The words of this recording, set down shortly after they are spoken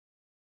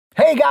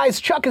Hey guys,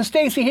 Chuck and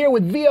Stacy here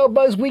with VO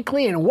Buzz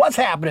Weekly, and what's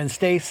happening,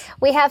 Stace?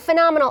 We have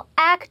phenomenal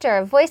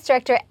actor, voice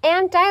director,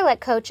 and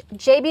dialect coach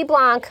JB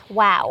Blanc.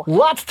 Wow.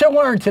 Lots to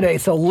learn today,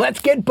 so let's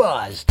get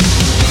buzzed.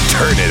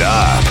 Turn it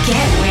up.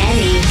 Get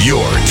ready.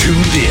 You're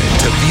tuned in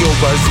to VO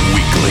Buzz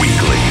Weekly.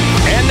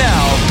 And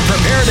now,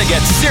 prepare to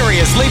get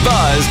seriously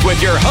buzzed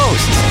with your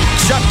hosts,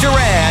 Chuck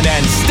Duran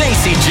and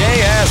Stacy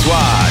J.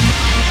 Aswad.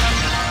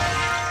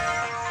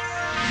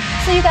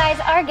 So you guys,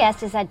 our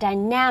guest is a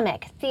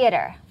dynamic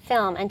theater,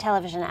 film, and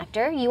television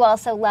actor. You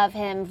also love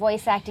him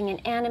voice acting in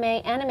anime,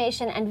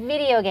 animation, and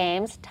video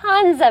games,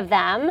 tons of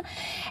them.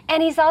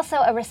 And he's also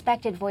a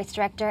respected voice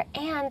director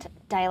and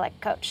dialect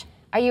coach.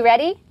 Are you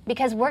ready?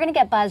 Because we're going to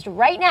get buzzed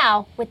right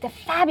now with the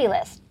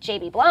fabulous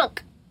JB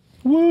Blanc.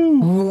 Woo.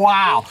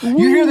 Wow. You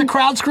hear the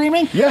crowd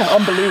screaming? Yeah,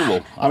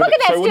 unbelievable. Look at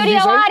that studio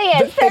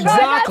audience. They're going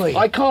Exactly.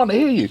 I can't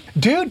hear you.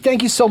 Dude,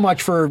 thank you so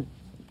much for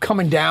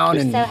coming down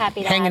and so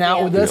happy to hanging have out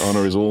you. with us. The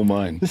honor is all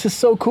mine. This is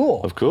so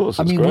cool. Of course,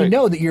 I it's mean, we great.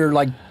 know that you're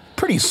like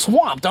pretty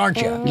swamped,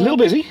 aren't you? A little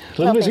busy,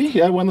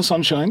 yeah, when the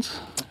sun shines.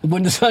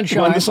 When the sun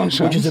shines, When the sun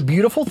shines. which is a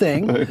beautiful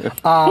thing.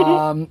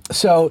 And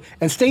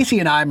Stacy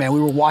and I, man,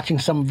 we were watching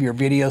some of your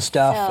video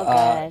stuff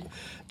So good.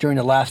 during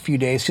the last few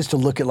days just to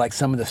look at like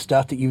some of the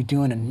stuff that you're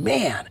doing. And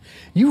man,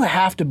 you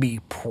have to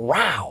be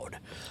proud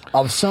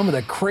of some of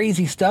the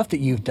crazy stuff that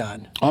you've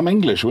done. I'm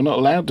English. We're not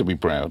allowed to be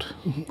proud.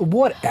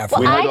 Whatever.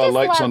 We I hide our just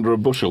lights love- under a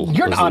bushel.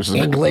 You're as not they say.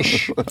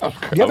 English. You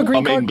have a green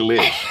I'm card?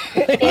 English.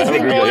 Is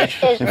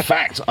English. In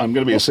fact, I'm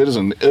going to be a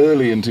citizen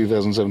early in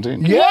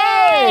 2017. Yay!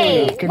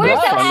 We're so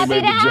Congrats. Finally happy made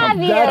to the have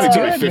jump. you. That's It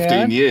took good, me 15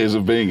 man. years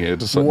of being here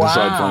to Wow.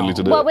 decide finally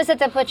to do What it. was it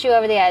that put you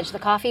over the edge? The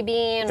coffee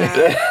bean? Or?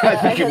 I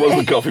think it was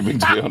the coffee bean,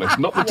 to be honest.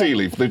 Not the tea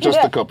leaf. They're just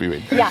the coffee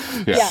bean. Yeah.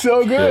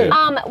 So good.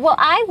 Well,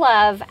 I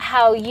love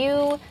how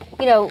you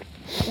know,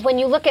 when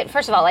you look at,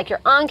 first of all, like your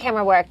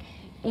on-camera work,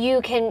 you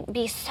can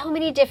be so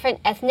many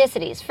different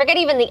ethnicities. Forget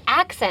even the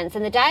accents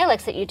and the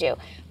dialects that you do.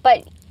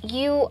 But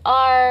you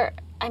are,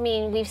 I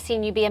mean, we've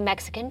seen you be a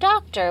Mexican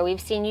doctor. We've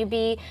seen you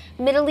be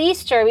Middle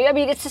Eastern. I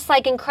mean, it's just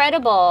like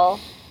incredible.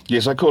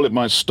 Yes, I call it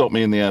my stop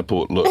me in the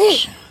airport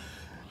looks.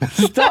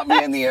 Stop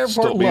me in the airport.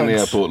 Stop me in the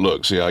looks. airport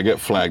looks. Yeah, I get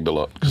flagged a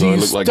lot because Do I you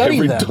look like study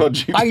every them?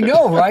 dodgy. I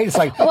know, right? It's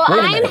like, Well, wait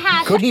a I'm minute.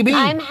 half. Could he be?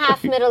 I'm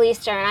half Middle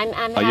Eastern.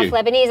 I'm Are half you?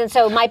 Lebanese, and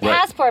so my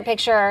passport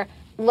picture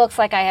looks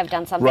like I have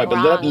done something Right, but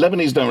wrong.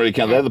 Lebanese don't really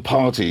count. They're the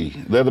party.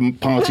 They're the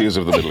partiers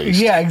of the Middle East.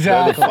 Yeah,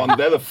 exactly.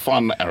 They're the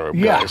fun Arab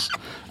Yeah. guys.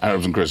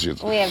 Arabs and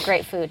Christians. We have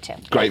great food too.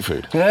 Great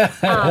food.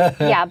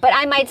 Yeah, but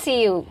I might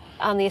see you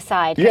on the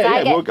side. 'cause Yeah,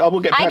 I yeah, we'll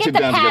get I patted the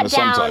down pat together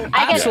sometime.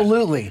 I get,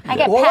 Absolutely. I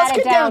get well, let's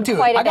patted get down down to it.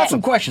 quite a I got bit.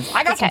 some questions.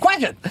 Okay.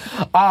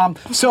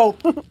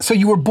 So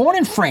you were born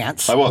in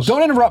France. I was.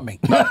 Don't interrupt me.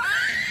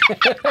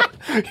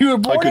 You were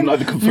born, I can in,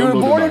 neither confirm you were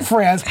nor born in deny.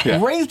 France,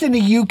 Yeah. raised in the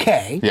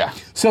UK. Yeah.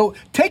 So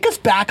take us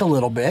back a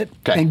little bit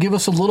 'Kay. and give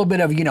us a little bit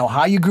of,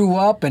 how you grew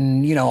up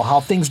and, how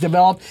things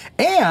developed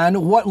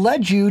and what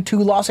led you to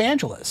Los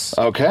Angeles.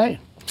 Okay.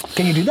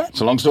 Can you do that?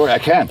 It's a long story. I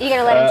can. You're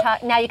gonna let him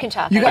talk. Now you can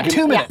talk. You got Okay.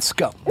 2 minutes.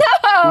 Go.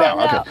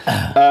 Now,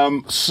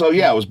 okay. So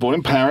yeah, I was born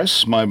in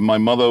Paris. My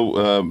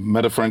mother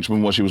met a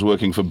Frenchman while she was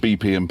working for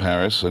BP in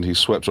Paris, and he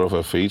swept her off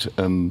her feet.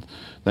 And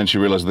then she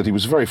realised that he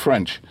was very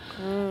French,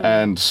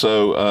 and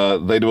so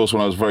they divorced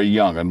when I was very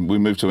young, and we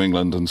moved to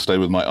England and stayed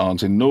with my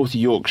aunt in North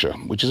Yorkshire,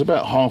 which is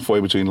about halfway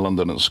between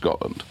London and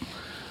Scotland.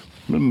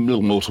 A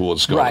little more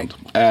towards Scotland.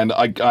 Right. And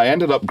I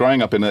ended up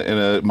growing up in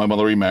a. My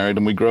mother remarried,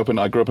 and I grew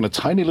up in a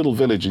tiny little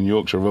village in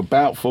Yorkshire of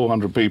about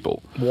 400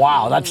 people.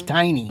 Wow, that's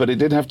tiny. But it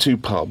did have 2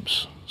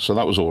 pubs, so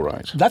that was all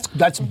right.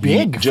 That's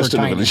big Just for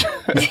in the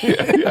tiny. village.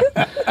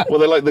 Yeah.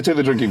 Well, they take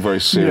the drinking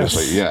very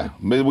seriously. Yes.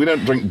 Yeah, we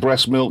don't drink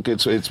breast milk.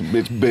 It's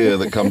beer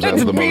that comes out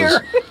of the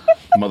beer.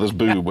 mother's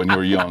boob when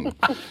you're young.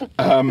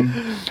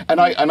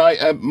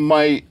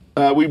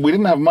 We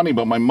didn't have money,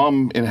 but my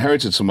mum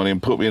inherited some money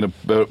and put me in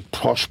a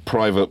posh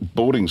private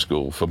boarding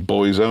school for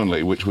boys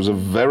only, which was a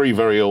very,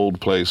 very old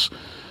place.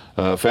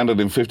 Founded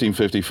in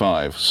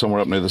 1555, somewhere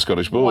up near the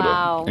Scottish border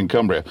Wow. in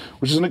Cumbria,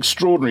 which is an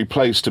extraordinary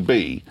place to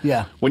be.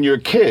 Yeah. When you're a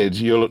kid,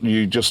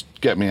 you just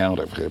get me out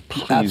of here.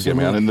 Please get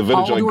me out. In the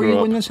village How old I were grew you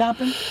up. when this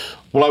happened?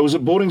 Well, I was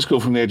at boarding school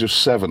from the age of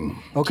 7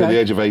 Okay. to the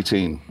age of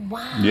 18. Wow.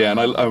 Yeah,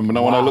 and when I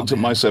Wow, looked at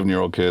my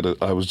 7-year-old kid,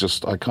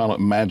 I can't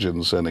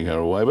imagine sending her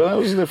away. But that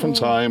was a different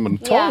time, and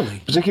Yeah.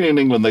 Totally. particularly in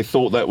England, they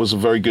thought that was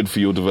very good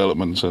for your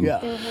development. And, Yeah.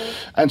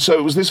 and so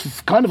it was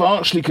this kind of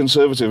archly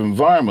conservative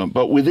environment.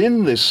 But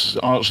within this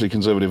archly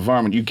conservative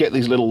environment, you get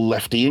these little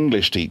lefty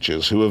English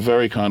teachers who are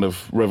very kind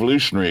of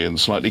revolutionary and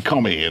slightly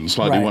commie and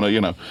slightly Right. want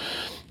to,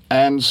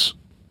 and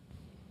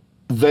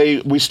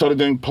we started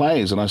doing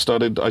plays, and I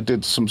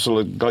did some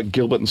sort of like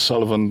Gilbert and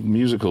Sullivan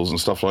musicals and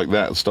stuff like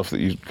that, stuff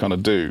that you kind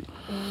of do.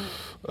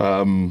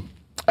 And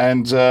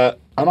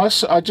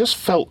I just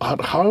felt at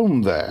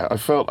home there.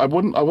 I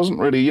wasn't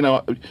really,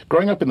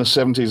 growing up in the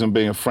 70s and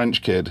being a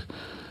French kid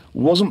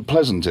wasn't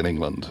pleasant in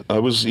England. I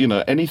was,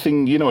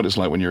 anything, you know what it's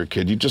like when you're a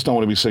kid. You just don't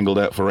want to be singled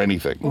out for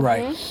anything.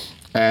 Right.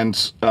 And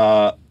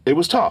it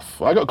was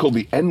tough. I got called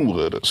the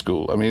N-word at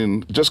school. I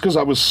mean, just because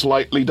I was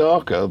slightly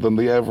darker than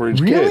the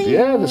average Really? kid.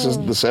 Yeah, this is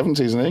the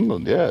 70s in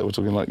England. Yeah, we're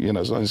talking like,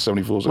 it's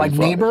 1974, Like 75.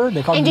 neighbor?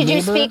 They called And you did you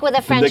neighbor? speak with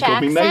a French They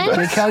called me neighbor.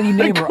 They accent? call you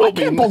neighbor. I called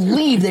me can't neighbor.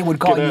 believe they would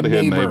call Get you out of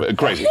here, neighbor. neighbor.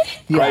 Crazy.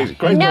 Yeah. Crazy.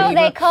 Crazy. No,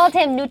 they called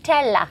him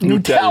Nutella.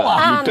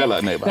 Nutella.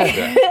 Nutella neighbor.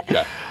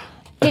 Yeah.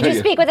 Did you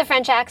speak with a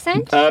French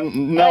accent?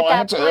 No, At I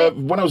had that to,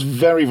 point? when I was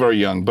very, very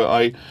young, but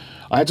I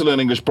had to learn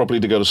English properly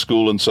to go to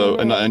school, and so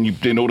and you,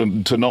 in order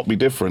to not be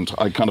different,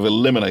 I kind of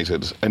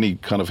eliminated any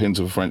kind of hint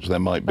of French there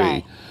might be.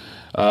 Right.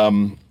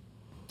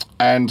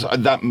 And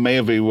that may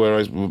have been where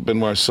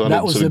I started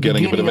That was sort of the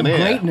getting a bit of an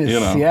beginning ear. of greatness, You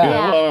know? yeah.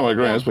 Well, I don't know about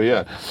greatness, but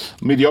yeah,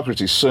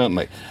 mediocrity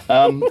certainly.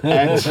 And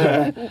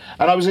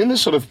I was in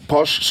this sort of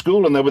posh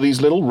school, and there were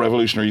these little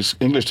revolutionary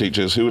English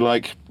teachers who were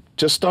like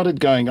just started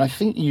going, I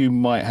think you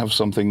might have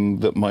something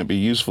that might be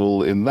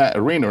useful in that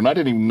arena, and I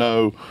didn't even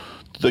know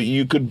that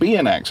you could be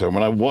an actor. I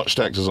mean, I watched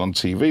actors on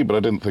TV, but I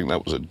didn't think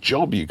that was a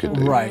job you could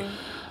do. Right.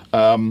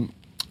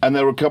 And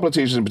there were a couple of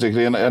teachers in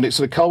particular, and it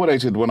sort of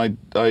culminated when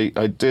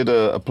I did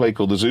a play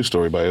called The Zoo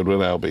Story by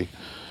Edward Albee,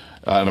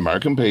 an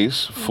American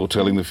piece,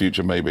 foretelling the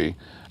future maybe,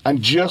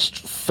 and just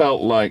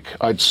felt like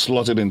I'd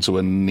slotted into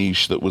a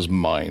niche that was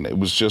mine. It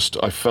was just,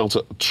 I felt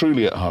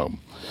truly at home.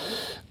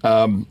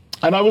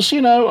 And I was,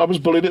 I was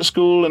bullied at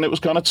school, and it was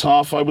kind of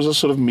tough. I was a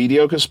sort of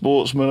mediocre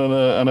sportsman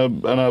and a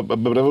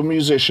bit of a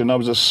musician. I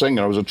was a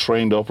singer. I was a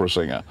trained opera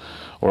singer,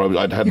 or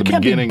I'd had You the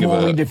can't beginning be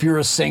bullied of a. if you're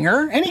a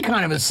singer. Any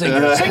kind of a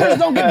singer. Singers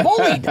don't get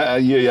bullied.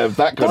 Yeah,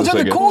 that kind Those of are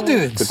singer. the cool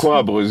dudes. The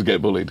choir boys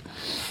get bullied.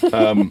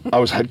 I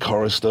was head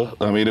chorister.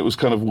 I mean, it was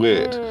kind of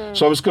weird.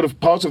 So I was kind of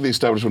part of the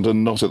establishment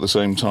and not at the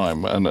same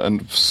time,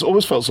 and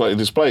always felt slightly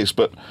displaced.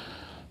 But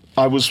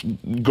I was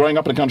growing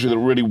up in a country that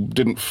really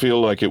didn't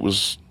feel like it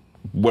was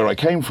where I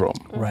came from.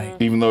 Right.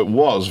 Even though it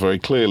was very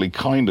clearly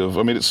kind of.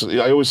 I mean,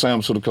 I always say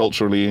I'm sort of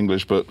culturally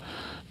English, but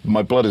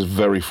my blood is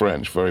very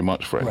French, very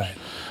much French. Right.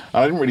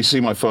 And I didn't really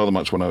see my father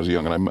much when I was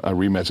young, and I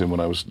re-met him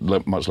when I was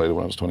much later,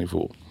 when I was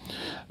 24,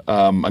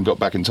 and got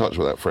back in touch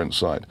with that French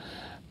side.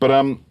 But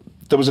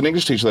there was an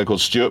English teacher there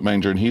called Stuart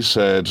Manger, and he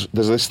said,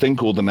 there's this thing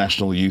called the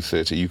National Youth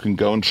Theatre. You can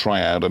go and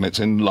try out, and it's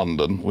in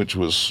London, which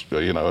was,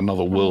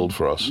 another world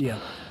for us. Yeah.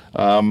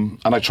 And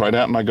I tried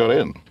out, and I got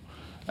in.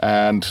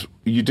 And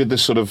you did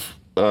this sort of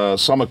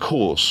summer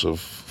course of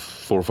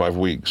 4 or 5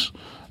 weeks,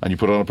 and you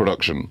put on a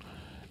production.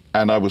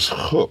 And I was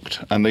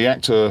hooked. And the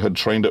actor had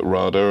trained at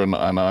RADA, and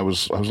I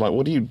was like,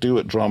 what do you do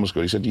at drama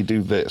school? He said, you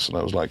do this. And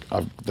I was like,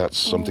 that's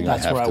something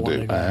That's I where I have to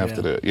wanna do. go, I have yeah.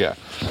 to do it, yeah.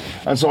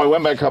 And so I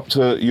went back up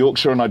to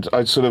Yorkshire, and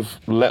I'd sort of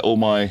let all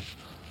my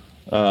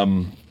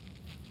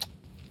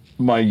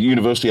my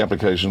university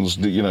applications,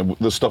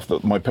 the stuff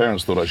that my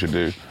parents thought I should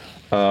do,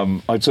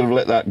 I'd sort of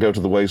let that go to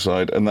the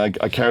wayside, and I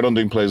carried on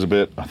doing plays a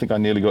bit. I think I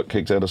nearly got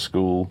kicked out of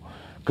school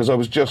because that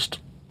was just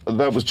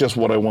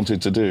what I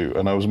wanted to do,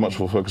 and I was much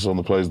more focused on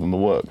the plays than the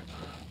work.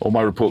 All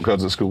my report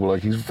cards at school were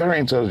like, he's very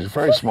intelligent,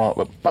 very smart,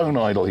 but bone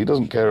idle. He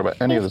doesn't care about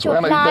any of this. to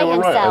And apply they were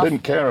right. I himself.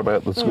 didn't care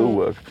about the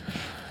schoolwork.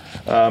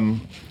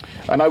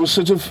 And I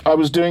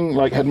was doing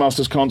like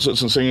headmasters'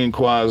 concerts and singing in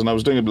choirs, and I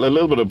was doing a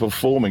little bit of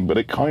performing, but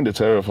it kind of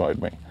terrified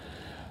me.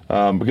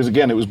 Because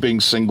again, it was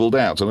being singled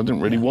out, and I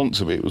didn't really want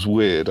to be. It was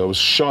weird. I was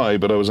shy,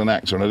 but I was an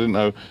actor, and I didn't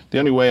know. The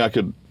only way I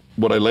could,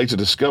 what I later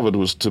discovered,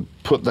 was to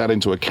put that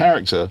into a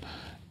character.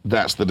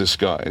 That's the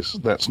disguise.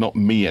 That's not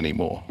me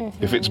anymore.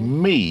 Mm-hmm. If it's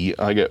me,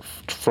 I get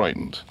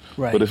frightened.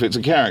 Right. But if it's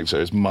a character,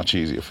 it's much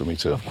easier for me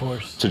Of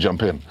course. to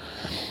jump in.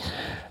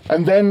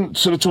 And then,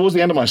 sort of towards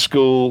the end of my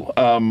school,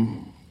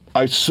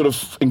 I sort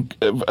of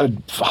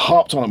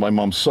harped on at my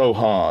mum so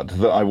hard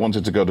that I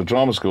wanted to go to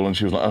drama school, and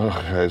she was like,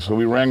 oh, okay. So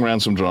we rang around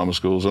some drama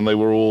schools, and it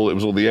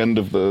was all the end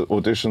of the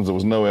auditions. There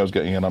was no way I was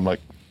getting in. I'm like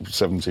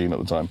 17 at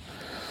the time.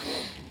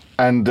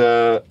 And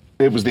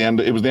it was the end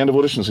of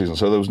audition season,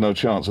 so there was no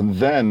chance. And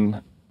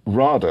then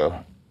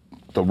RADA,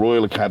 the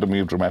Royal Academy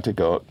of Dramatic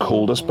Art,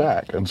 called us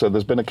back and said,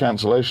 there's been a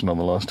cancellation on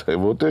the last day of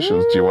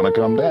auditions. Do you want to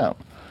come down?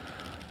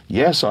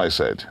 Yes, I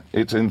said.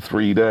 It's in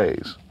 3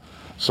 days.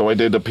 So I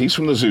did a piece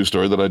from the Zoo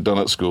Story that I'd done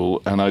at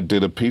school, and I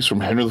did a piece from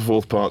Henry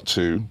IV Part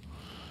 2,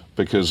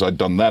 because I'd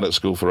done that at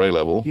school for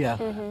A-level. Yeah.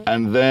 Mm-hmm.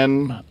 And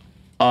then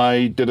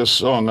I did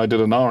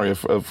an aria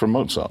from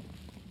Mozart.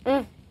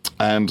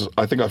 And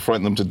I think I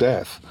frightened them to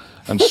death.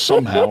 And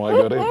somehow I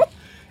got in.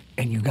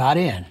 And you got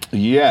in.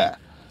 Yeah,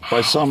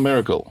 by some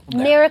miracle.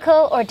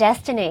 Miracle or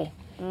destiny?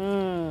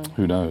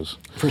 Who knows?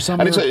 For some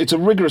And reason- it's a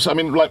rigorous. I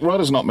mean, like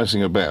RADA's not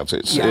messing about.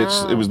 It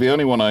was the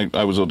only one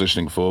I was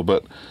auditioning for,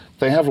 but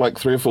they have like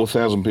 3,000 or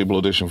 4,000 people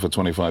audition for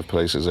 25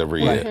 places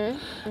every Right. year,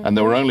 and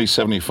there were only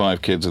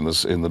 75 kids in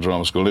the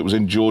drama school. It was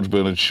in George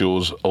Bernard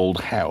Shaw's old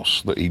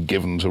house that he'd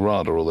given to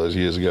RADA all those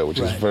years ago, which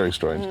is Right. very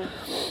strange.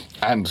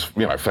 And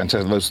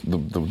fantastic.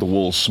 The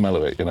walls smell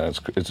of it.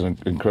 It's an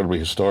incredibly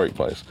historic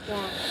place.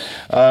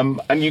 Yeah.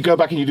 And you go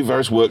back and you do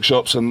various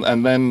workshops, and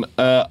then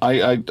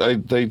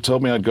they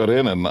told me I'd got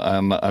in,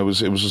 and it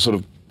was a sort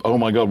of, oh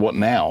my God, what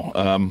now?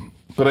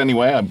 But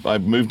anyway, I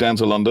moved down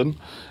to London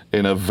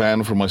in a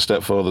van from my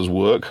stepfather's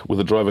work with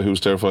a driver who was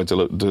terrified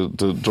to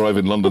drive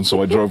in London,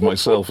 so I drove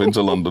myself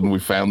into London. We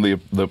found the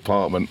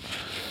apartment,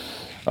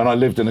 and I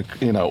lived in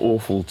a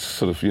awful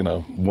sort of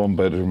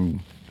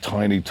 1-bedroom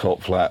tiny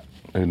top flat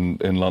in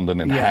London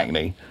in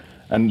Hackney.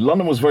 And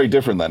London was very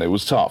different then. It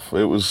was tough.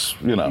 It was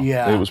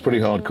it was pretty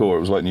hardcore.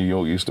 It was like New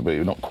York used to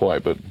be, not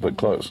quite, but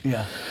close.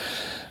 Yeah.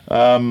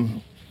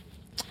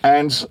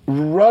 And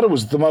RUDA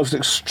was the most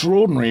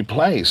extraordinary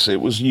place.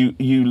 It was you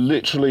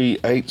literally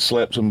ate,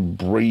 slept, and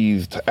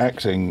breathed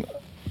acting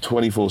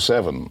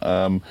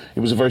 24/7. It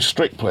was a very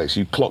strict place.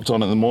 You clocked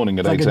on in the morning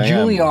at 8 a.m. Like a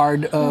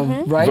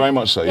Juilliard, right? Very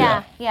much so.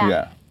 Yeah.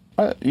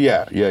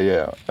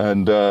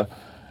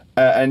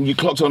 And you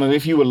clocked on, and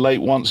if you were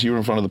late once, you were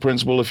in front of the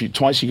principal.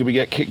 Twice, you could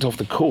get kicked off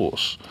the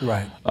course.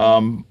 Right.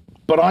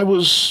 But I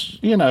was,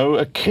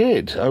 a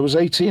kid. I was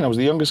 18. I was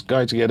the youngest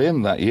guy to get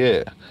in that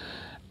year,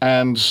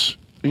 and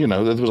there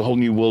was a whole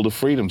new world of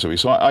freedom to me.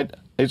 So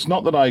it's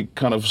not that I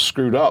kind of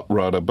screwed up,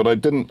 RUDA, but I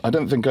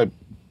don't think I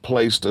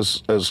placed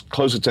as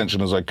close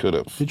attention as I could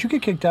have. Did you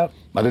get kicked out?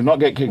 I did not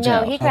get kicked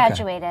out. No, he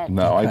graduated.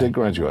 No, I did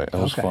graduate. I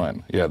was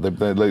fine. Yeah, they you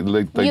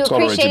tolerated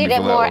appreciated me it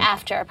for that more one.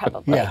 after,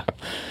 probably. Yeah.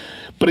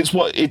 But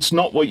it's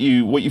not what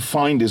you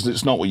find is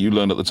it's not what you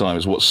learn at the time.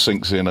 It's what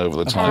sinks in over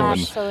the time.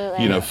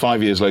 Absolutely. And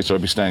 5 years later,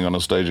 I'd be standing on a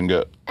stage and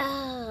go,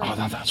 "Oh,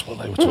 that's what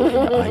they were talking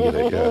about." I get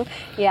it.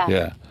 Yeah.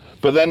 Yeah.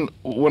 But then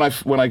when I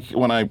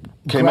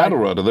came out of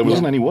RUDA, there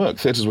wasn't any work.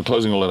 Theatres were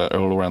closing all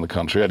around the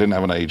country. I didn't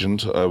have an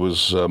agent. I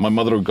was my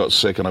mother had got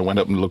sick, and I went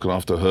up and looked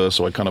after her,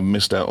 so I kind of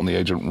missed out on the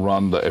agent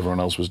run that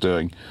everyone else was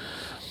doing.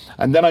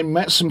 And then I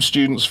met some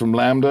students from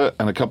LAMDA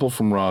and a couple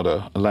from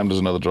RADA. LAMDA's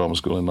another drama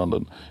school in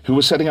London, who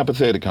were setting up a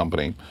theatre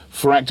company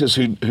for actors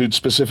who'd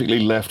specifically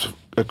left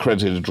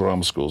accredited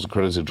drama schools,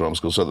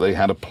 so that they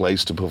had a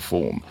place to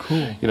perform.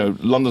 Cool.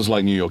 London's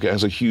like New York; it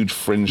has a huge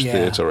fringe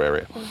theatre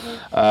area,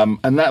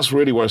 and that's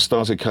really where I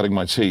started cutting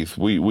my teeth.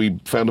 We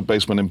found a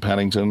basement in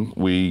Paddington.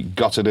 We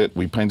gutted it.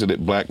 We painted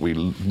it black.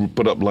 We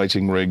put up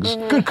lighting rigs.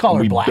 Good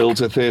color, black. We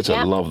built a theatre.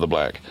 Yep. Love the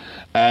black.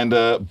 And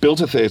built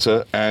a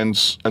theatre and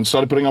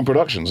started putting on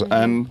productions.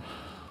 And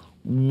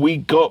we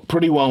got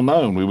pretty well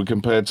known. We were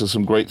compared to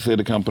some great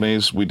theatre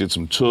companies. We did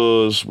some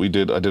tours. I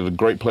did a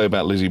great play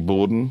about Lizzie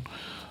Borden,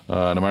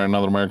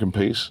 another American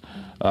piece.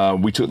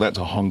 We took that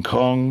to Hong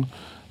Kong.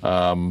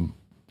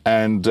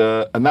 And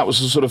that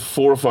was a sort of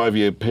 4 or 5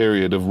 year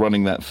period of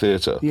running that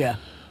theatre. Yeah.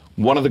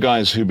 One of the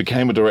guys who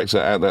became a director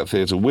at that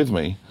theatre with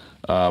me,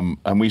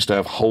 and we used to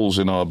have holes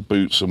in our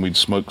boots, and we'd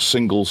smoke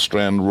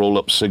single-strand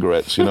roll-up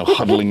cigarettes,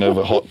 huddling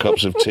over hot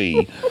cups of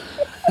tea.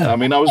 I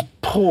mean, I was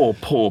poor.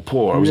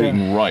 I was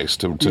eating rice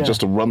just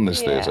to run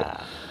this theatre.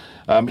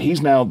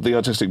 He's now the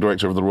artistic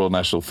director of the Royal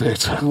National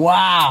Theatre.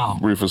 Wow.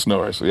 Rufus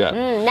Norris,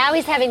 Now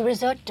he's having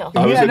risotto.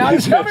 I was now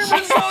he's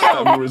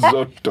having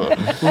risotto.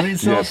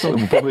 Yes,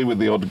 and probably with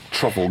the odd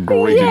truffle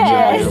grated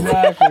Yes. gently.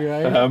 Exactly,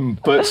 right?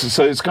 But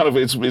so it's kind of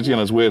it's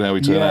weird how we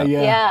turn out.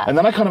 Yeah. And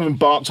then I kind of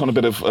embarked on a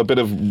bit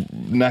of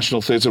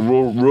national theatre,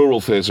 rural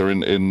theatre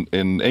in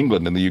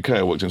England, in the UK.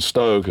 I worked in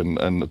Stoke and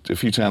a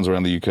few towns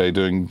around the UK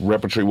doing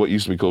repertory, what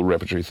used to be called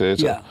repertory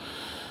theatre.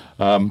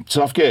 Yeah.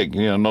 Tough gig,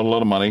 not a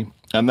lot of money.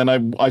 And then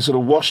I sort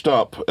of washed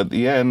up at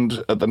the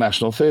end at the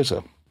National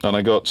Theatre. And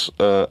I got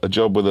a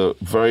job with a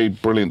very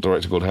brilliant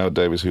director called Howard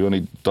Davies, who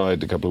only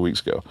died a couple of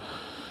weeks ago.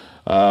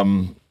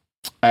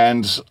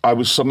 And I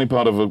was suddenly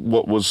part of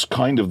what was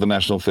kind of the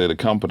National Theatre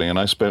Company, and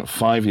I spent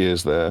 5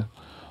 years there,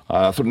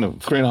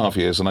 3.5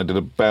 years, and I did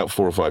about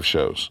 4 or 5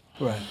 shows.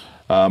 Right.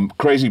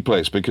 Crazy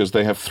place, because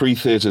they have 3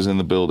 theatres in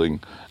the building,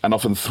 and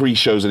often 3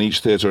 shows in each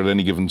theatre at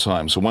any given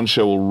time. So one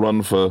show will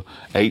run for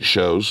 8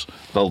 shows.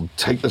 They'll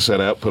take the set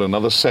out, put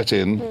another set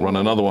in, run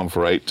another one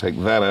for 8, take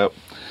that out.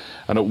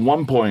 And at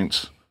one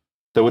point,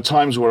 there were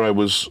times where I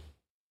was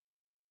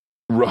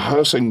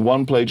rehearsing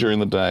one play during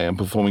the day and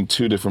performing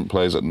 2 different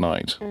plays at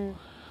night.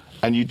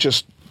 And you,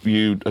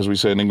 as we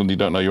say in England, you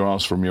don't know your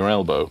arse from your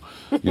elbow.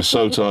 You're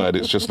so tired,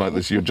 it's just like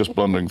this, you're just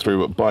blundering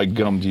through, but by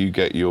gum do you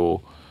get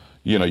your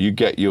kind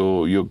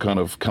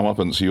of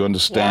comeuppance. You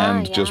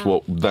understand just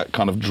what that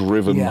kind of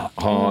driven,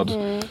 hard,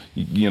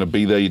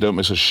 be there, you don't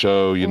miss a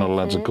show, you're not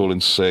allowed to call in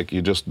sick,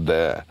 you're just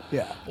there.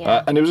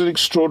 Yeah. And it was an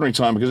extraordinary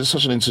time because it's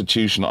such an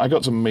institution. I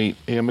got to meet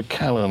Ian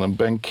McKellen and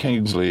Ben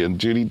Kingsley and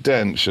Judi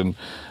Dench and,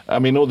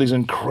 all these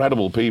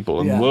incredible people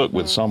and work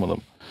with some of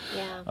them.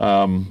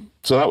 Yeah.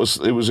 So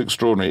it was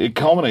extraordinary. It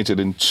culminated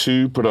in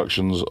 2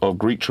 productions of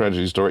Greek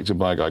tragedies directed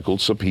by a guy called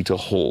Sir Peter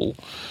Hall,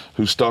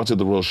 who started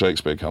the Royal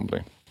Shakespeare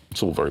Company.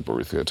 It's all very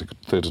boring theatre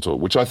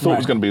talk, which I thought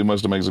was going to be the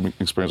most amazing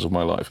experience of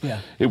my life. Yeah.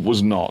 It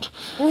was not.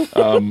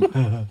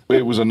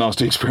 It was a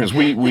nasty experience.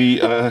 We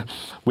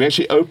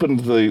actually opened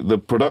the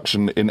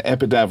production in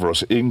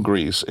Epidavros in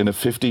Greece in a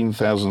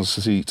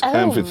 15,000-seat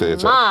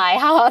amphitheatre. Oh my,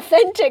 how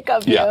authentic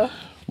of you. Yeah.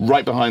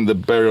 Right behind the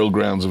burial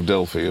grounds of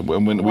Delphi. And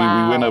when we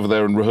went over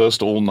there and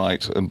rehearsed all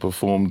night and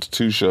performed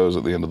 2 shows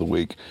at the end of the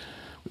week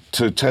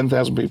to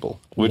 10,000 people,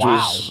 which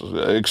was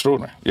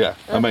extraordinary. Yeah,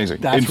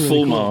 amazing. That's in really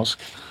full cool. mask,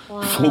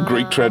 full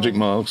Greek tragic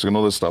masks and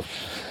all this stuff.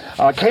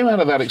 I came out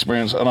of that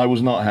experience and I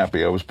was not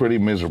happy. I was pretty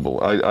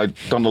miserable. I'd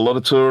done a lot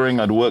of touring.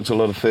 I'd worked a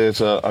lot of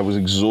theatre. I was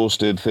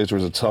exhausted. Theatre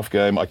is a tough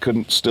game. I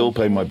couldn't still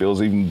pay my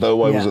bills, even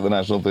though I was at the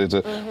National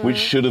Theatre, which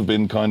should have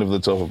been kind of the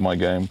top of my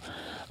game.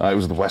 It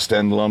was the West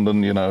End,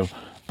 London,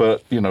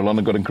 but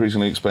London got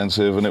increasingly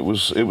expensive, and it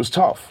was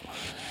tough.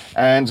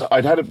 And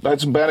I'd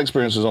had some bad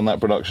experiences on that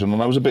production,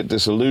 and I was a bit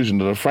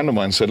disillusioned. And a friend of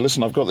mine said,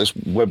 "Listen, I've got this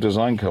web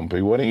design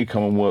company. Why don't you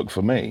come and work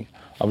for me?"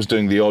 I was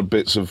doing the odd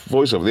bits of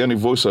voiceover. The only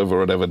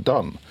voiceover I'd ever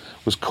done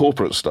was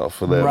corporate stuff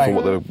for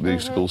what they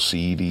used to call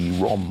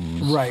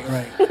CD-ROMs. Right.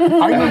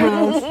 I remember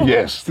those.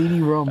 Yes.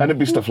 CD-ROM. And it'd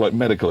be stuff like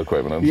medical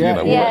equipment and Yeah.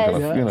 all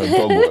that kind of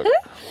dog work.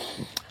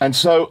 And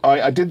so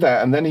I did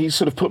that, and then he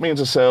sort of put me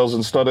into sales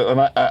and started,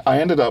 and I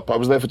ended up, I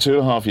was there for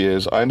 2.5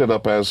 years. I ended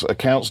up as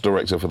accounts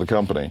director for the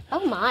company.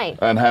 Oh my.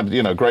 And had,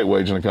 great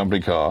wage and a company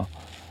car.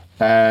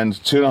 And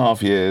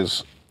 2.5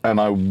 years, and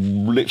I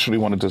literally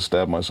wanted to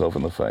stab myself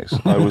in the face.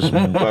 I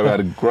had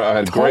a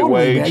great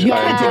wage. Man. You I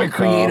had can't get a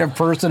car. creative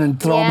person and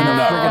throw them in a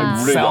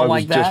friggin' cell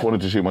like that. I just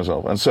wanted to shoot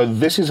myself. And so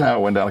this is how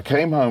it went down. I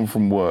came home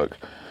from work,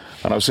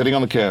 and I was sitting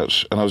on the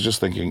couch, and I was just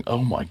thinking,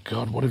 oh my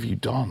God, what have you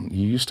done?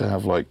 You used to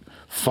have like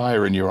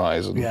fire in your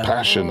eyes and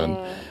passion, and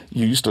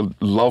you used to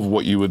love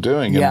what you were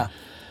doing.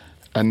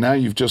 And now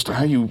you've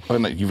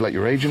let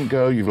your agent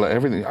go, you've let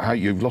everything,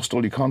 you've lost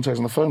all your contacts,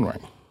 and the phone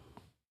rang.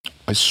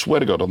 I swear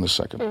to God on this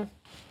second.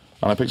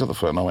 And I picked up the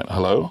phone and I went,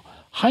 "Hello?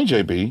 Hi,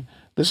 JB.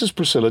 This is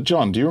Priscilla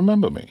John. Do you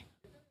remember me?"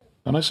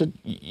 And I said,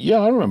 "Yeah,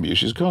 I remember you.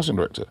 She's a casting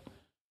director."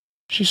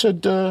 She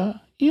said, "Are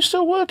you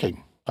still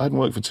working?" I hadn't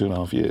worked for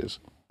 2.5 years.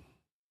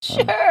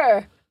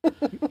 Sure.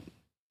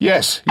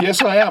 Yes,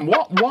 I am.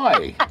 What?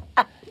 Why?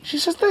 She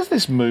says, "There's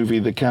this movie,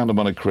 The Count of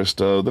Monte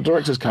Cristo. The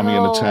director's coming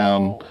into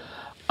town.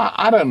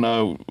 I don't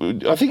know.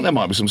 I think there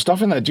might be some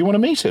stuff in there. Do you want to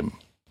meet him?"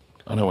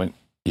 And I went,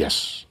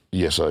 Yes,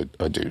 I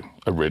do.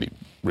 I really,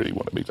 really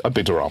want to meet. I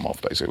bit her arm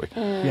off, basically.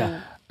 Yeah.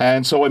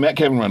 And so I met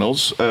Kevin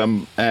Reynolds,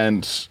 and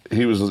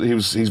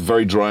he's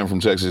very dry and from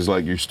Texas. He's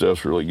like, "Your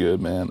stuff's really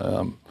good, man.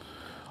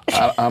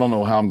 I don't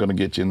know how I'm going to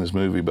get you in this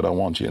movie, but I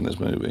want you in this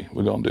movie.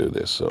 We're going to do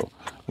this, so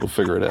we'll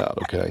figure it out,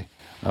 okay?"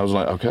 I was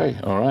like, "Okay,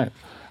 all right."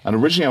 And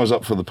originally I was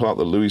up for the part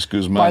that Luis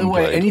Guzman By the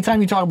way, played.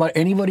 anytime you talk about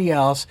anybody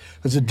else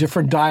that's a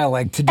different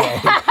dialect today,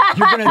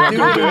 you're going to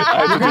do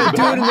it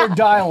in their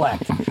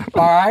dialect.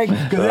 All right?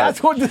 Because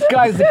that's what this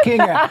guy's the king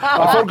at.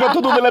 I forgot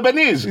to do the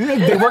Lebanese.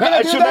 They were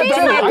going to do that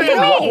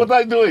too. What was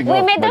I doing?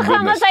 We made the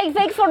hummus I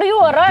baked for you,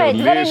 all right?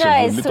 Very Delicious,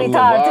 nice, with little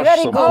sweetheart. lavash,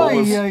 Very some good.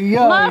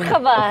 hummus.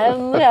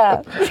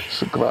 Marhaba.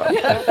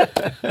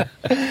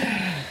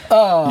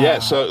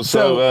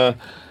 Yeah.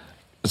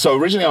 So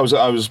originally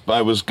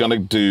I was gonna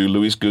do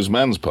Luis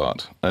Guzman's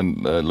part,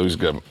 and Luis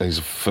Guzman, he's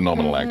a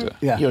phenomenal actor.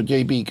 Yeah. Yo,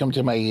 JB, come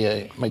to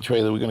my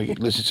trailer. We're gonna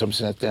listen to some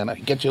Santana.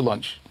 Get your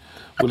lunch.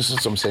 We'll listen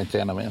to some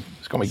Santana, man.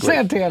 It's gonna be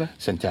great.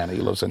 Santana,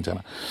 you love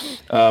Santana.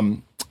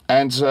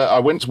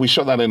 We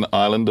shot that in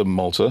Ireland and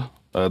Malta.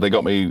 They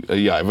got me.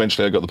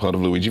 Eventually I got the part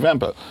of Luigi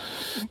Vampa,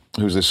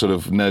 who's this sort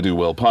of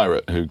ne'er-do-well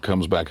pirate who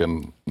comes back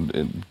and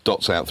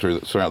dots out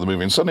throughout the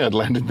movie. And suddenly I'd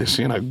landed this,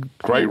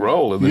 great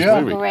role in this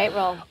movie. Great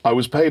role. I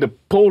was paid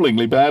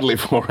appallingly badly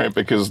for it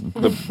because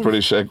the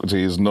British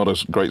equity is not a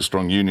great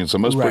strong union. So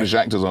most British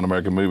actors on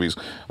American movies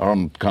are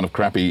on kind of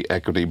crappy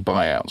equity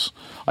buyouts.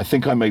 I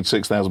think I made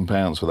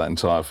 £6,000 for that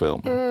entire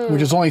film.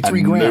 Which is only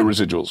 $3,000. No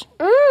residuals.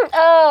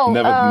 Oh.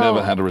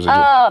 Never had a residual.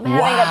 Oh, I'm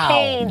having a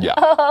pain.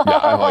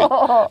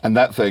 Yeah. And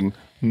that thing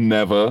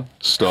never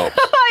stops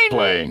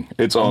playing.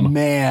 It's on all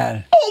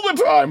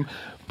the time.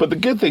 But the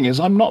good thing is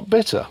I'm not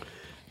bitter.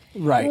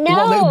 Right.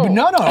 No. Well,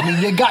 no. I mean,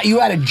 they got you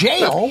out of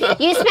jail.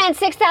 You spent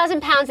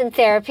 £6,000 in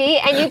therapy,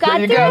 and you got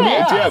There you through go. it.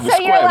 Yeah, so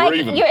you're like,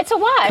 it's a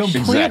wash.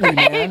 Completely,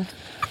 man.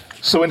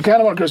 So when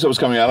Count of Monte Cristo was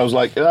coming out, I was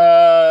like,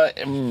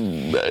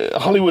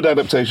 Hollywood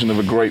adaptation of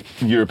a great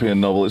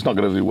European novel, it's not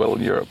going to do well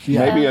in Europe.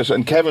 Yeah. Maybe I should.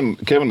 And Kevin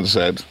had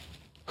said,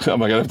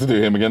 am I going to have to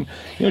do him again?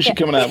 You should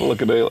come and have a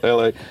look at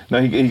LA.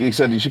 No, he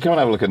said, you should come and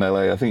have a look at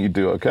LA. I think you'd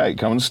do okay.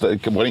 Come and stay.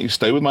 Why don't you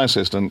stay with my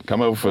assistant,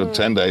 come over for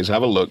 10 days,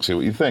 have a look, see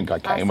what you think. I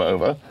came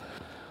over.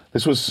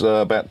 This was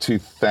about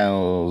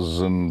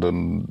 2000.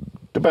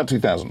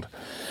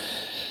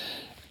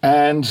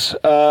 And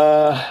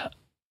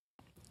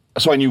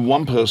so I knew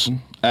one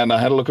person, and I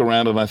had a look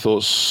around, and I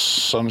thought,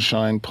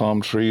 sunshine,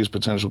 palm trees,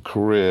 potential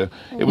career.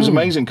 It was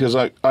amazing because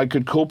I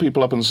could call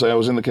people up and say I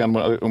was in the Count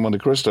of Monte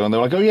Cristo, and they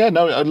were like, "Oh yeah,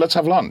 no, let's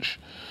have lunch."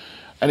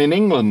 And in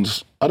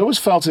England, I'd always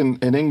felt in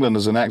England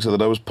as an actor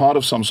that I was part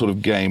of some sort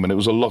of game, and it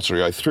was a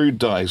lottery. I threw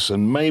dice,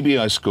 and maybe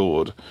I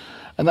scored.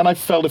 And then I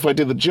felt if I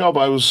did the job,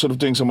 I was sort of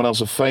doing someone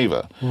else a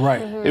favor.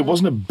 Right. It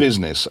wasn't a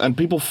business, and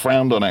people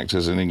frowned on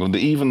actors in England,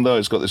 even though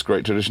it's got this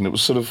great tradition. It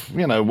was sort of,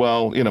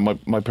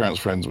 my parents'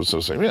 friends would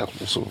sort of say, "Yeah,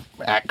 sort of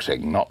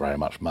acting, not very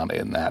much money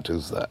in that,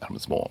 is there?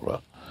 It's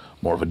more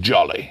of a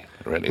jolly,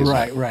 really."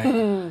 Right.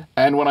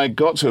 And when I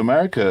got to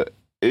America,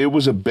 it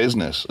was a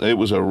business. It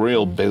was a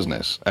real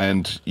business,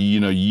 and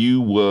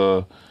you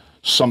were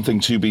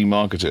something to be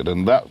marketed,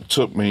 and that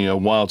took me a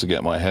while to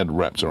get my head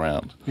wrapped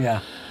around.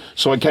 Yeah.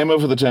 So I came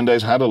over for the 10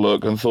 days, had a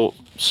look, and thought,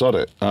 sod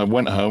it. I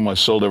went home, I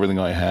sold everything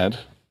I had,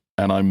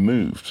 and I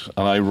moved.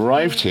 And I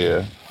arrived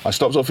here. I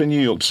stopped off in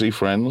New York to see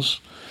friends.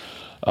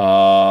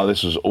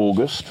 This was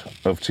August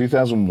of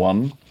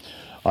 2001.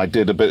 I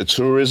did a bit of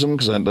tourism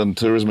because I'd done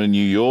tourism in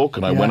New York,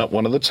 and I went up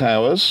one of the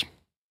towers.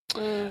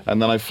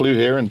 And then I flew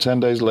here, and 10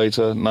 days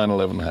later,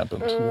 9/11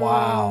 happened.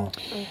 Wow.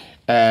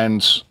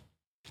 And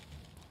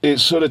it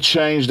sort of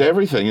changed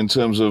everything in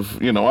terms of,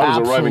 I was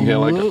arriving here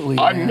like,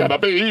 I'm going to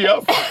be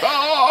a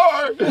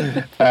star.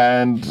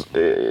 And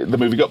the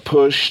movie got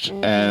pushed,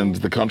 and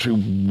the country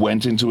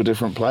went into a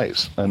different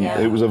place. And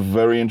it was a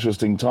very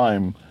interesting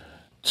time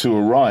to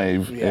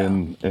arrive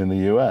in the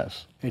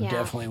U.S. It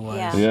definitely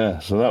was. Yeah,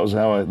 so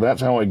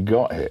that's how I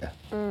got here.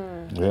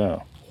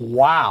 Yeah.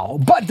 Wow.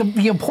 But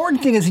the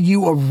important thing is that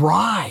you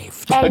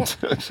arrived. I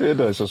did,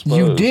 I suppose.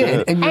 You did,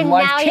 yeah. and your And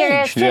life now you're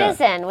a changed.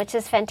 citizen, which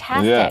is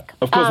fantastic. Yeah.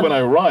 Of course, when I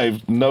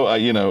arrived,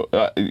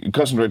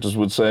 casting directors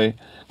would say,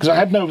 because I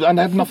had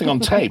nothing on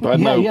tape. I had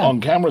no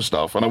on-camera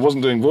stuff, and I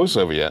wasn't doing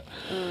voiceover yet.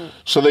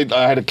 So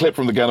I had a clip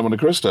from the Gallo Monte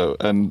Cristo,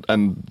 and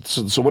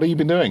so what have you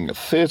been doing?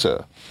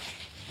 Theatre.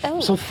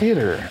 Oh. So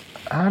theatre,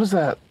 how does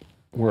that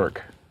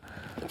work?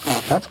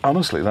 That's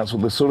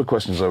what the sort of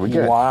questions I would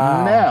get.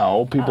 Wow.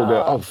 Now people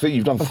go, "Oh,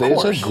 you've done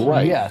theatre,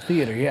 great." Yeah,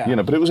 theatre.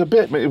 Yeah. But it was a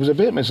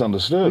bit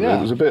misunderstood. Yeah.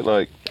 It was a bit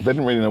like they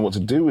didn't really know what to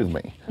do with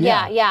me.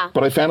 Yeah.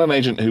 But I found an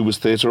agent who was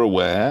theatre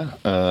aware,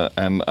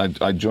 and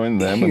I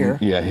joined them. Here?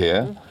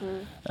 Here.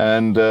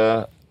 And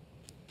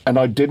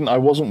I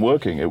wasn't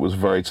working. It was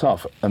very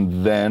tough.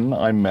 And then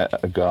I met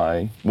a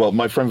guy. Well,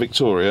 my friend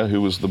Victoria,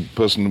 who was the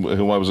person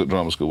who I was at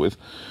drama school with,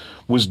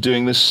 was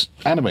doing this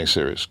anime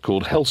series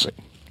called Hellsing.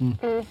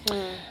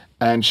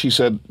 And she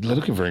said, "They're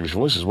looking for English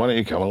voices. Why don't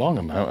you come along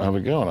and have a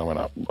go?" And I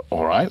went,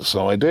 "All right."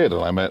 So I did,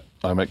 and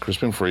I met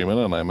Crispin Freeman,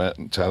 and I met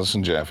Taz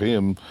Jaffe,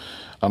 and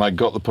I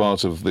got the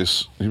part of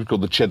this. He was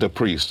called the Cheddar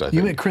Priest, I think.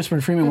 You met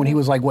Crispin Freeman when he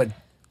was like, what,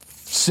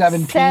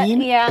 17?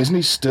 Yeah. Isn't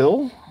he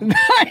still?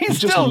 He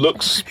just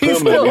looks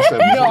permanently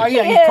 17. No,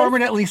 yeah, he's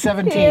permanently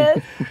 17. He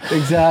is.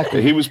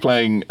 Exactly. He was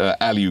playing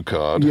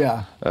Alucard,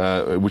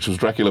 which was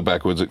Dracula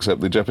backwards,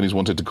 except the Japanese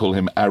wanted to call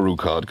him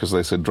Arucard because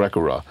they said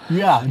Dracula.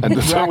 Yeah.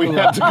 And so we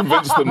had to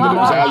convince them that it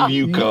was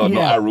Alucard,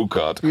 Yeah. not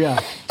Arucard. Yeah.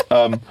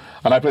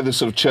 And I played this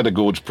sort of Cheddar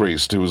Gorge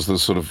priest who was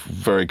this sort of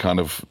very kind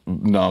of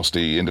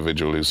nasty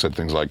individual who said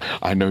things like,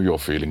 "I know you're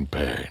feeling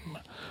pain,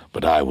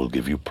 but I will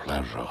give you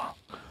pleasure,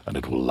 and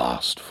it will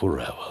last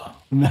forever."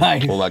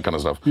 Nice. All that kind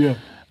of stuff. Yeah.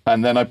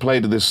 And then I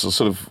played this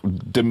sort of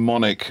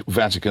demonic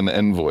Vatican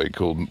envoy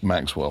called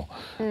Maxwell,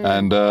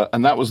 and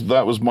that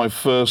was my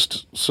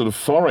first sort of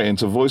foray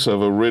into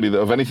voiceover, really,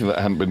 of anything that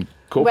hadn't been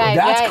corporate. Right.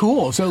 That's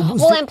cool. So,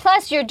 And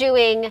plus you're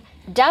doing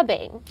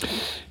dubbing.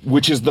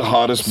 Which is the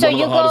hardest. So one of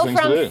you the hardest go things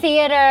to from do.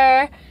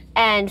 theater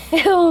and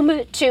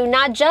film to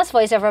not just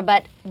voiceover,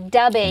 but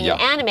dubbing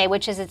anime,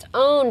 which is its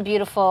own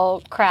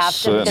beautiful craft.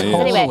 Certainly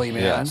and is. Totally,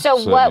 man. So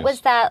Certainly what is.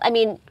 was that? I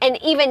mean, and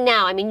even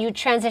now, I mean, you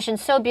transition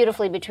so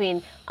beautifully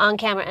between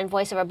on-camera and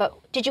voiceover, but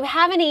did you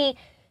have any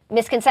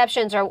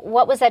misconceptions, or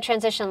what was that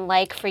transition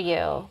like for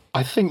you?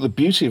 I think the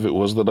beauty of it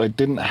was that I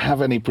didn't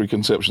have any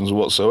preconceptions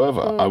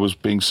whatsoever. I was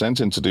being sent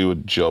in to do a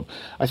job.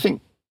 I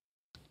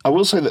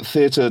will say that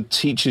theatre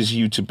teaches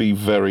you to be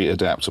very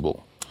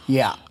adaptable.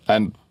 yeah.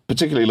 And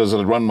particularly as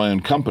I run my own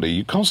company,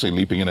 you're constantly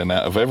leaping in and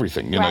out of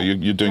everything. Right.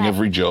 You're doing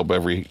every job,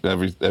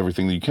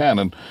 everything that you can.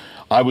 And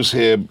I was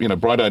here,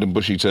 bright-eyed and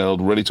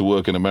bushy-tailed, ready to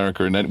work in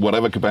America in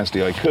whatever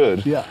capacity I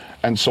could. Yeah.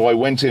 And so I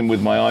went in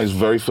with my eyes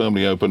very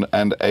firmly open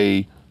and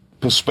a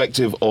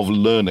perspective of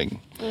learning.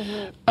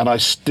 And I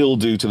still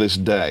do to this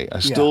day. I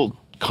still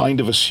kind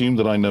of assume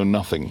that I know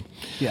nothing.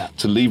 Yeah.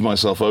 To leave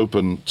myself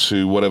open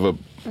to whatever,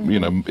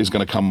 is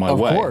going to come my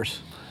way. Of course.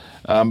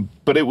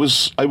 But it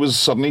was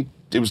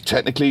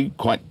technically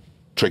quite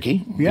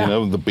tricky. Yeah.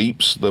 The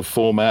beeps, the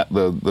format,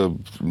 the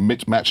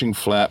matching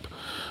flap,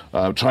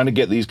 trying to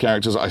get these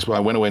characters. I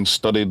went away and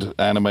studied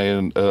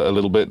anime a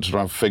little bit to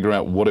try and figure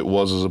out what it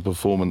was as a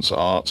performance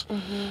art.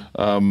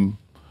 And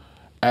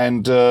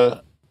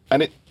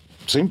it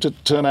seemed to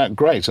turn out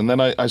great. And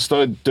then I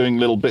started doing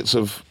little bits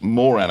of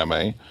more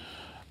anime.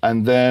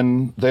 And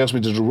then they asked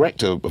me to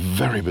direct a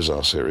very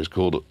bizarre series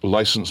called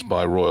Licensed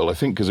by Royal. I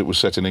think because it was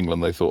set in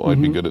England, they thought I'd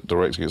be good at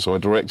directing it. So I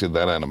directed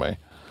that anime.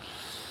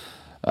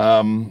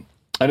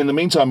 And in the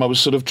meantime, I was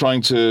sort of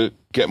trying to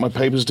get my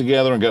papers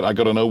together and I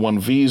got an O1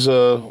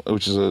 visa,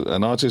 which is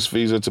an artist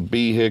visa to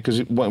be here.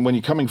 Because when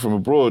you're coming from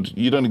abroad,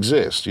 you don't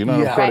exist. You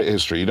don't have credit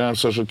history. You don't have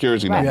social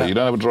security number. You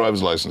don't have a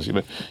driver's license. You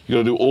got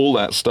to do all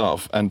that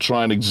stuff and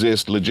try and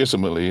exist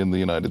legitimately in the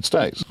United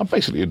States. I'm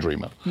basically a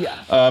dreamer.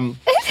 Yeah.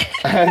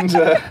 And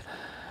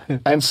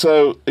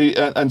so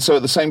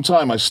at the same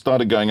time, I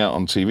started going out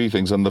on TV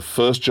things, and the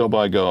first job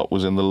I got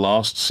was in the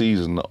last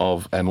season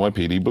of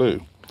NYPD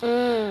Blue.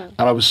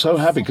 And I was so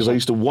happy because I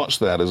used to watch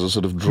that as a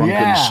sort of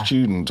drunken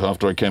student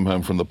after I came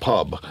home from the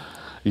pub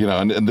You know,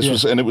 and this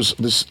was, and it was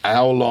this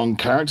hour-long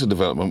character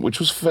development, which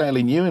was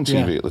fairly new in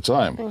TV at the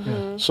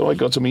time. So I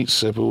got to meet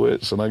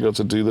Sipowicz, and I got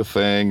to do the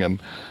thing,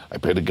 and I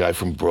played a guy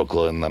from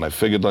Brooklyn, and I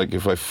figured, like,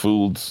 if I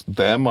fooled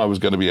them, I was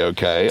going to be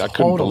okay. I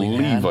couldn't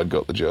believe I'd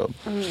got the job.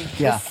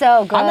 Yeah. It's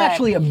so good. I'm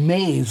actually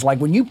amazed. Like,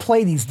 when you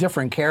play these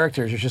different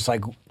characters, it's just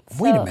like,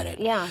 wait a minute.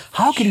 Yeah.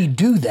 How could he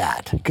do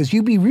that? Because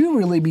you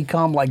really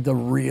become like the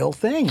real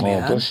thing,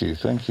 man. Oh, bless you.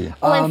 Thank you.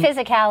 Well, and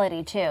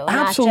physicality too.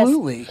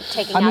 Absolutely. Not just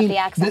taking out the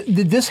accent.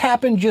 Did this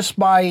happen just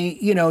by,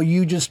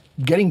 you just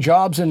getting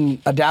jobs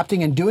and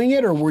adapting and doing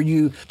it, or were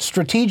you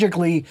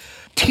strategically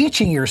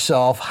teaching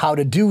yourself how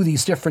to do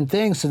these different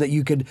things so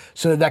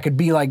that could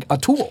be like a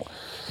tool?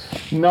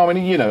 No, I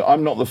mean,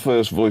 I'm not the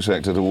first voice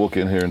actor to walk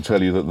in here and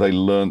tell you that they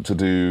learned to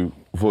do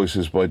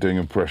voices by doing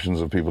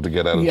impressions of people to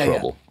get out of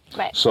trouble. Yeah.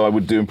 Right. So I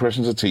would do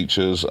impressions of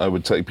teachers. I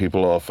would take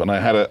people off, and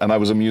I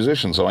was a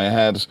musician, so I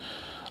had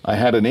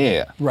an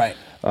ear. Right.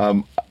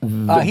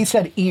 He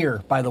said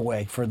ear, by the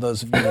way, for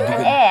those of you who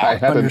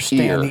didn't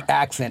understand the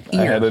accent.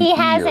 Ear. He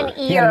has an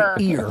He had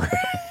an ear.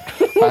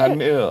 I had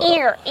an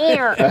ear.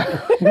 Ear.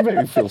 You make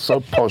me feel so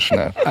posh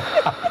now.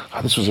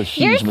 This was a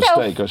huge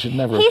mistake. I should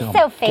never have come.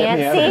 He's so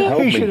fancy. Help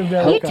me. He should have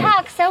never You come.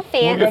 talk so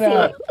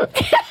fancy.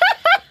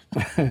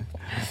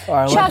 All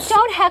right, Chuck,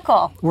 don't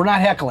heckle. we're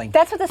not heckling.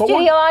 That's what the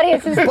studio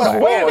audience is for.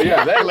 Oh,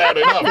 yeah, they're loud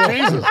enough.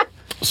 Jesus.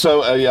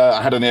 So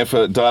I had an ear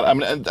for dialect. I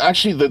mean, and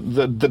actually,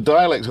 the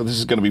dialects. This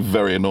is going to be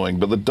very annoying,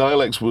 but the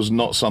dialects was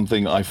not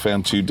something I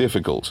found too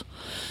difficult.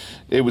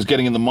 It was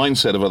getting in the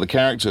mindset of other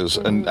characters,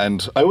 and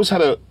I always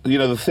had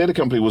the theatre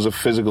company was a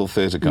physical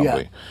theatre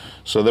company. Yeah.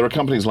 So there are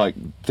companies like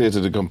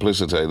Theatre de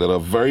Complicité that are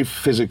very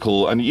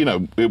physical, and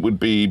it would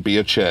be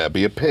a chair,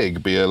 be a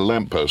pig, be a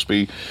lamppost,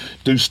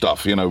 do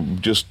stuff,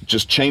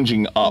 just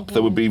changing up.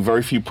 There would be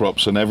very few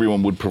props, and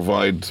everyone would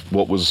provide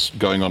what was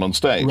going on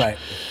stage. Right.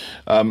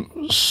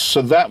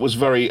 So that was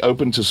very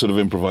open to sort of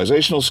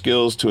improvisational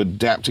skills, to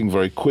adapting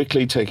very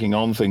quickly, taking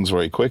on things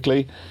very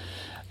quickly,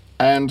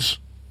 and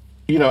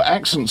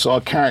accents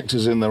are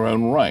characters in their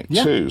own right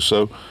too.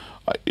 So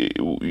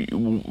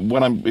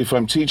if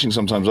I'm teaching,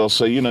 sometimes I'll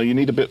say, you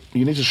need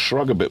to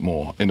shrug a bit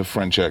more in a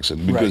French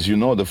accent, because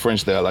the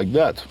French, they are like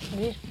that.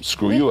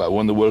 Screw you, I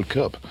won the World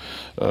Cup.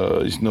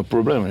 It's no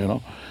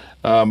problem,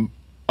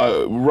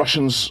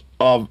 Russians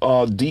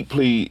are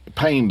deeply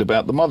pained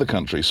about the mother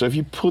country. So if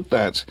you put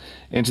that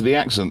into the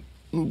accent,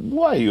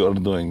 why you are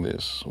doing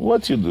this?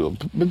 What you do?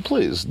 But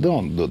please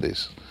don't do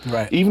this.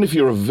 Right. Even if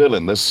you're a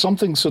villain, there's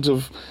something sort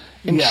of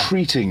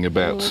entreating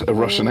about a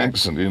Russian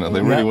accent.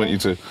 They really want you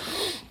to.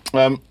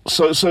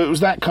 So it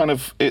was that kind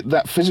of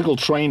that physical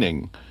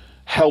training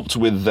helped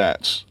with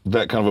that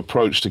kind of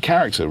approach to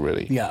character,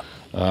 really. Yeah.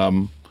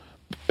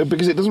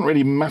 Because it doesn't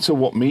really matter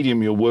what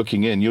medium you're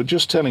working in. You're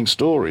just telling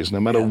stories. No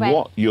matter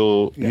what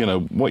you're,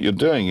 what you're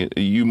doing,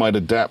 you might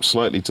adapt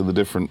slightly to the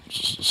different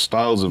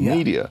styles of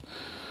media.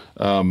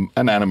 And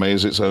anime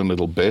is its own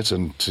little bit,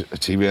 and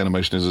TV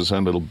animation is its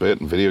own little bit,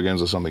 and video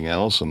games are something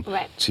else, and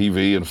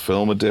TV and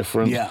film are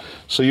different. Yeah.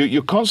 So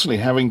you're constantly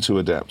having to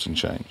adapt and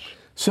change.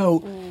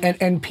 So,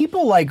 and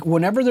people, like,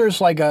 whenever there's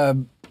like a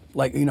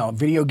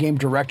video game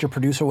director,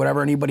 producer,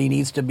 whatever, anybody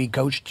needs to be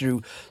coached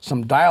through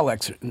some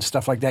dialects and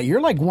stuff like that,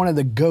 you're like one of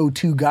the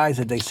go-to guys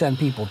that they send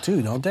people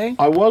to, don't they?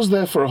 I was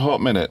there for a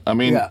hot minute. I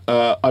mean,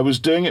 I was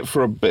doing it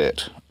for a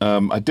bit.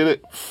 I did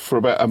it for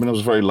about, I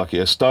was very lucky.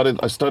 I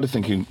started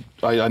thinking,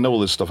 I know all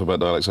this stuff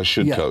about dialects, I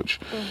should coach.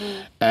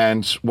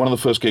 And one of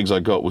the first gigs I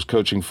got was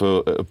coaching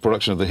for a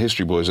production of The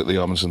History Boys at the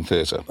Armington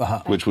Theatre,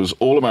 which was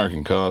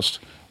all-American cast.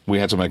 We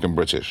had to make them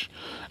British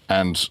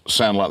and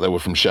sound like they were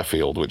from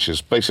Sheffield, which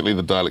is basically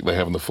the dialect they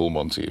have in the Full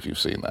Monty, if you've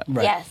seen that.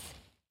 Right.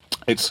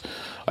 Yes.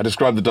 I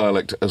describe the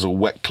dialect as a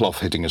wet cloth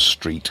hitting a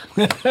street.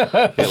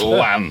 It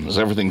lands,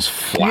 everything's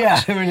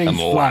flat and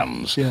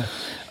lands. Yeah.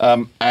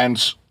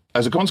 And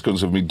as a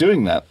consequence of me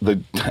doing that,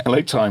 the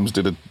LA Times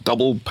did a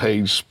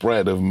double-page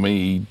spread of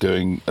me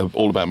doing,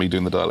 all about me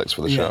doing the dialects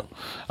for the show.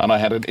 And I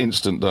had an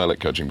instant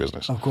dialect coaching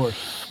business. Of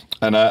course.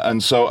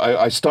 And so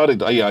I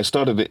started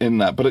it in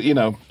that. But,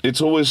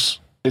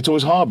 it's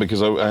always hard,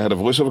 because I had a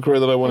voiceover career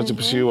that I wanted to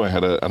pursue. I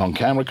had an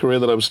on-camera career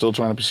that I was still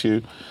trying to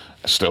pursue.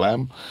 I still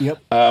am. Yep.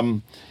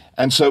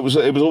 And so it was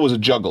always a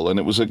juggle, and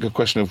it was a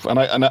question of,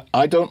 and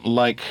I don't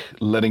like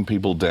letting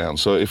people down.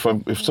 So if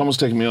someone's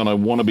taking me on, I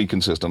want to be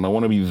consistent. I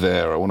want to be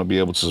there. I want to be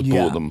able to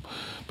support them,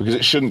 because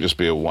it shouldn't just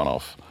be a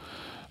one-off.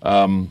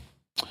 And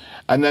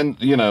then,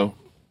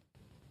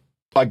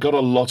 I got a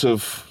lot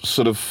of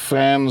sort of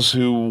fans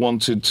who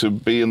wanted to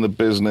be in the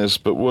business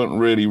but weren't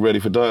really ready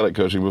for dialect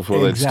coaching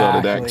before they'd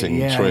started acting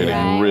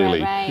training,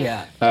 really.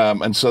 Right.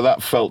 And so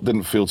that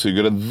didn't feel too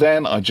good. And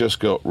then I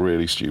just got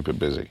really stupid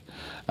busy.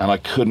 And I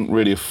couldn't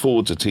really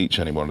afford to teach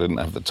anymore. I didn't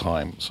have the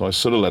time. So I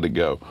sort of let it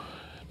go.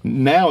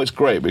 Now it's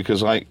great,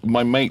 because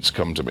my mates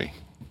come to me.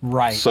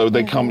 Right. So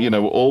they come,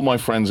 all my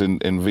friends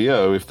in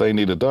VO, if they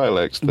need a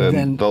dialect,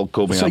 then they'll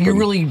call me up. So you're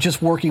really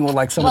just working with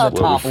like some of the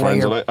top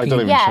friends. layer. I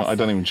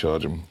don't even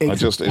charge them.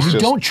 You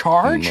don't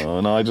charge?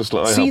 No, I just.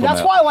 See,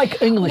 that's why I like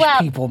English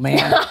people,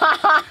 man.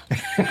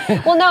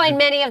 Well, no, and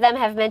many of them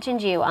have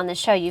mentioned you on the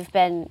show. You've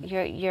been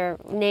your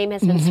name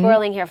has been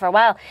swirling here for a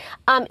while.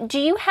 Do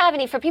you have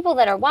any for people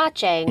that are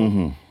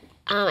watching?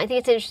 I think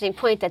it's an interesting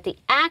point that the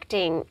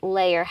acting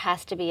layer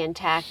has to be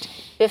intact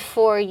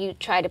before you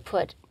try to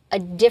put a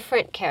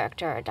different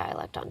character or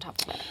dialect on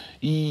top of it.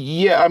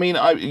 Yeah, I mean,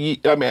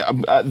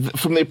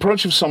 from the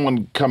approach of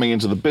someone coming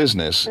into the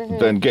business,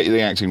 then get the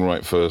acting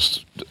right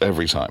first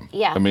every time.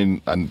 Yeah. I mean,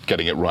 and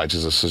getting it right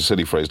is a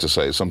silly phrase to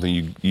say. It's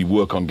something you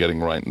work on getting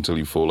right until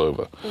you fall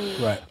over.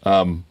 Right.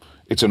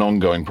 It's an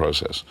ongoing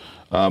process.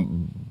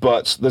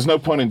 But there's no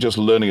point in just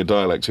learning a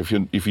dialect if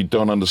you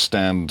don't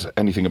understand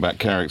anything about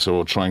character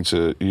or trying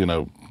to,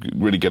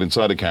 really get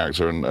inside a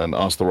character and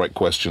ask the right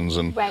questions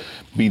and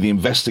be the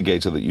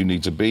investigator that you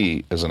need to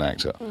be as an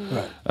actor.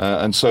 Right.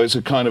 And so it's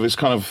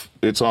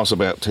arse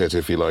about tit,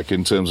 if you like,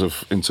 in terms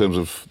of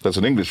that's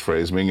an English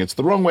phrase, meaning it's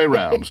the wrong way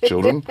round,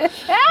 children.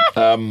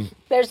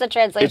 There's the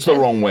translation. It's the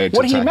wrong way to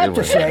What he tackle meant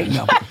to it. say.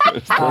 No.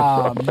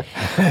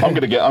 I'm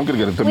gonna get a we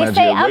say DiMaggio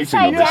rating on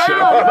upside this show.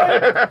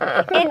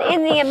 down.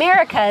 in the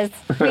Americas,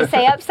 we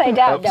say upside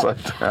down.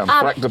 Upside down,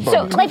 cracked a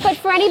So, bun. but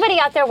for anybody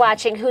out there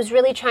watching who's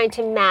really trying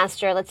to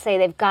master, let's say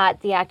they've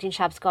got the acting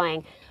chops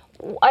going,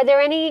 are there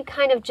any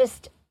kind of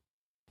just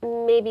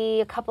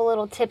maybe a couple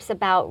little tips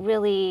about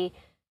really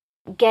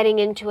getting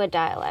into a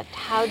dialect?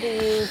 How do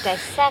you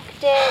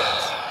dissect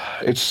it?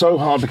 It's so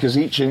hard because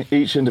each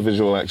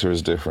individual actor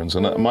is different,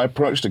 and my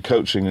approach to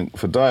coaching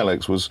for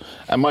dialects was,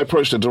 and my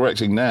approach to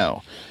directing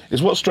now,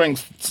 is what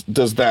strength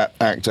does that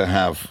actor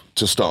have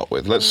to start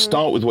with? Let's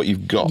start with what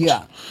you've got.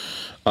 Yeah.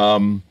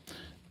 And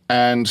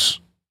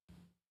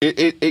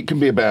it can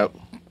be about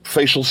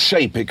facial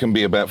shape, it can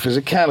be about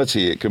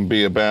physicality, it can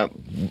be about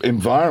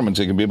environment,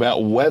 it can be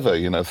about weather.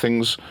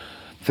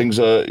 Things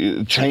are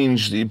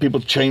changed. People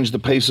change the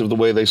pace of the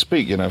way they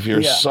speak. If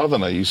you're a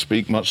Southerner, you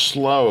speak much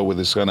slower with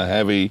this kind of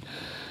heavy.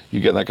 You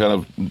get that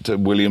kind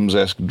of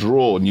Williams-esque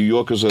drawl. New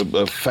Yorkers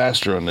are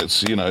faster, and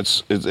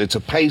it's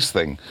a pace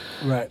thing.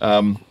 Right.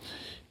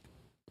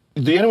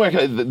 The only way,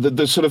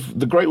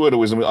 the great word of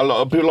wisdom. A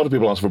lot of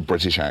people ask for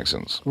British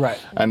accents. Right.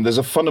 And there's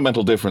a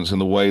fundamental difference in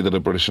the way that a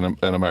British and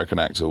an American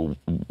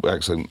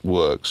accent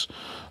works.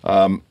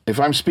 If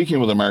I'm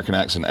speaking with an American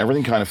accent,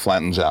 everything kind of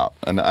flattens out,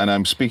 and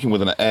I'm speaking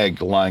with an egg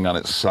lying on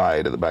its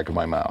side at the back of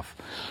my mouth.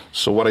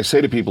 So what I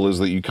say to people is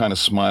that you kind of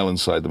smile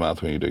inside the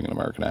mouth when you're doing an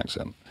American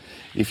accent.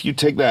 If you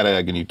take that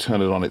egg and you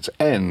turn it on its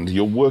end,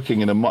 you're working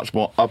in a much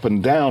more up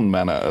and down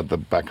manner at the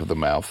back of the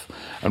mouth.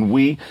 And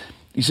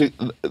you see,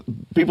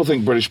 people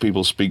think British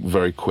people speak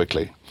very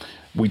quickly.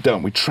 We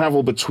don't. We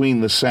travel between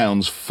the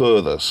sounds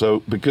further.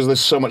 So because there's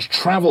so much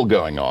travel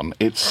going on,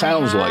 it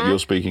sounds like you're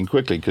speaking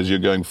quickly because you're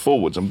going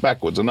forwards and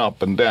backwards and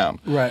up and down.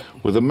 Right.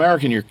 With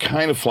American, you're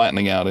kind of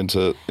flattening out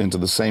into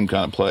the same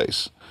kind of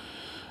place.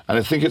 And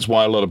I think it's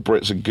why a lot of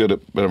Brits are good at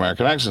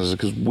American accents, is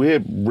because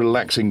we're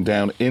relaxing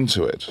down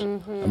into it.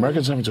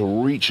 Americans having to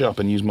reach up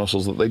and use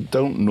muscles that they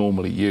don't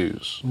normally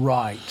use.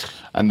 Right.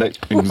 And they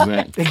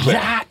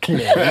exactly.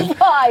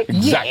 Right.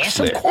 Yes,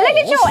 of course. Look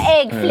at your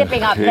egg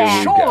flipping up Here there.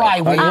 we Sure go.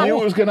 I will. I knew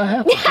it was going to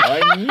happen.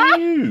 I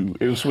knew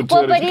it was. Well,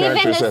 but even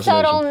the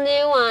subtle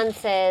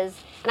nuances,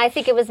 and I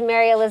think it was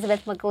Mary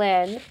Elizabeth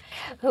McGlynn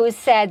who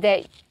said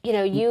that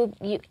you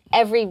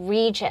every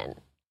region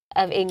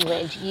of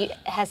England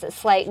has a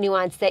slight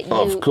nuance that you.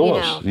 Of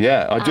course,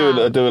 yeah. I do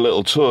a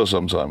little tour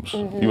sometimes.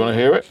 You want to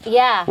hear it?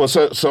 Yeah. Well,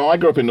 so I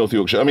grew up in North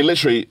Yorkshire. I mean,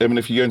 literally. I mean,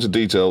 if you go into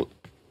detail,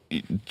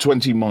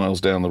 20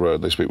 miles down the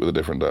road, they speak with a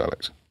different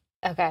dialect.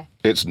 Okay.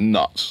 It's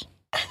nuts.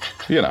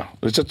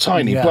 It's a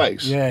tiny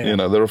place. Yeah.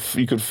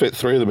 You could fit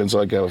 3 of them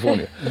inside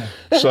California.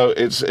 So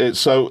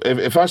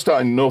if I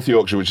start in North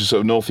Yorkshire, which is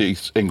sort of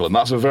northeast England,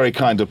 that's a very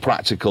kind of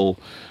practical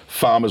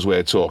farmer's way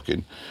of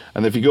talking.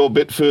 And if you go a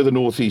bit further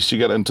northeast, you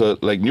get into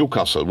like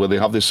Newcastle, where they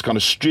have this kind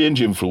of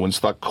strange influence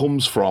that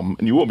comes from,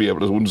 and you won't be able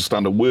to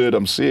understand a word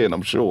I'm saying,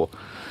 I'm sure,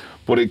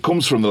 but it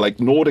comes from the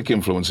Nordic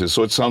influences,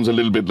 so it sounds a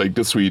little bit like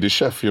the Swedish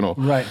chef,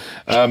 Right.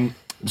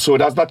 So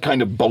it has that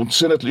kind of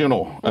bounce in it,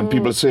 and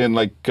people are saying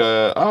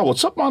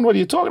what's up, man? What are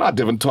you talking? I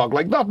didn't talk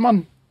like that,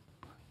 man.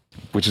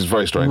 Which is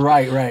very strange.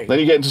 Right. Then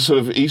you get into sort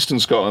of eastern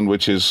Scotland,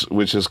 which is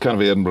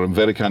kind of Edinburgh, and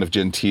very kind of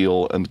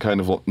genteel and kind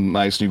of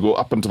nice. And you go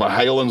up into the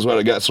Highlands where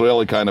it gets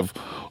really kind of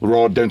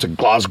raw, down to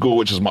Glasgow,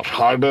 which is much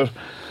harder.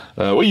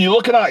 What are you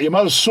looking at? Your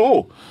mother's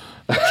so.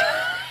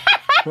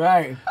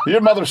 Right.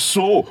 Your mother's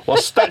so. Well,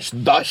 stitch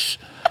dash.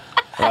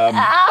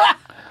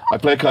 I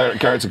play a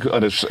character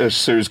in a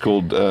series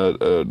called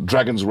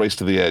Dragon's Race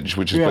to the Edge,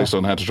 which is based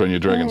on How to Train Your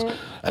Dragons.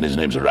 And his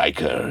name's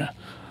Riker.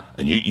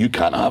 And you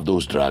can't have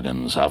those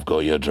dragons. I've got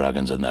your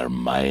dragons and they're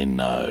mine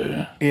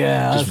now.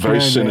 Yeah. Just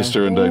very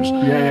sinister and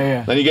dangerous.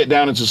 Yeah. Then you get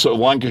down into sort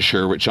of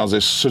Lancashire, which has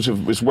this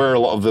it's where a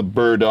lot of the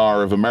bird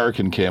are of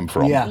American came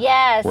from. Yeah.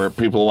 Yes. Where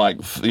people like,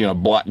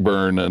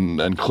 Blackburn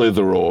and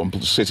Clitheroe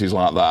and cities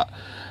like that.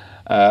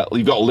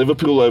 You've got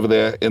Liverpool over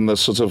there in the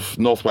sort of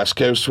northwest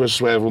coast,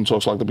 where everyone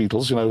talks like the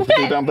Beatles, They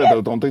do down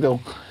there, don't they,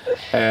 though?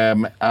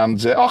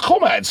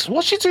 Comrades,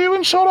 what's you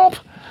doing? Shut up.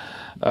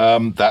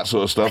 that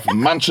sort of stuff.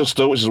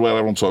 Manchester, which is where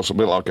everyone talks a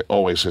bit like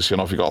Oasis, you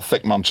know, if you've got a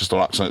thick Manchester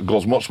accent, it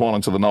goes much more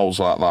into the nose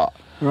like that.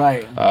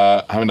 Right.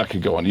 I mean, I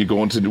could go on. You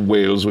go into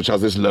Wales, which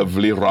has this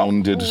lovely,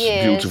 rounded,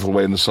 Yes. beautiful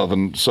way in the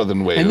southern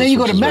Wales. And then you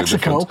go which to is very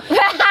Mexico. different.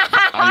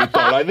 And you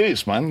talk like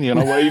this, man. You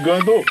know, where you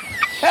going to?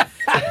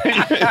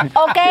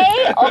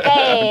 Okay.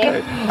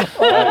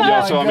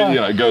 Yeah, so I mean, you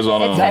know, it goes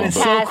on and on. That is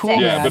but- so cool. Yeah,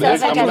 man. but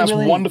That's I mean, that's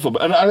really- wonderful.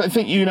 And I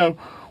think, you know,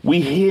 we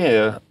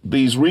hear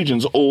these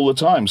regions all the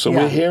time, so Yeah.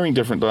 we're hearing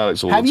different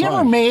dialects all Have the you time.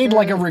 ever made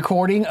like a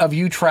recording of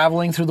you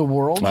traveling through the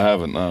world? I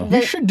haven't, no.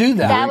 You should do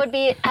that. That would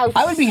be outstanding.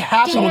 I would be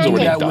happy to Someone's do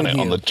already that done with it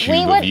on you. the tube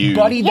We of would- you.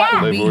 Buddy, Yeah. that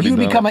would They've be, already you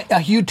done become it. a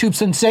YouTube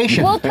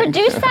sensation. We'll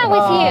produce that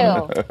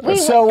with you.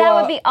 So, that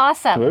would be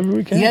awesome. Wherever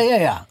we can.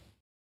 yeah.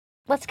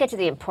 Let's get to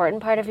the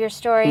important part of your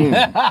story,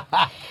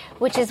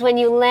 which is when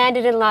you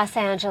landed in Los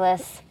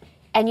Angeles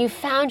and you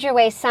found your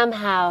way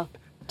somehow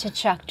to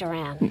Chuck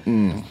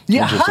Duran.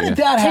 Yeah, how Interesting, did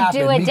that To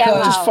happen? do a Because demo.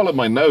 I just followed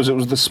my nose. It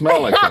was the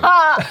smell, I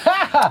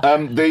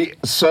think.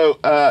 So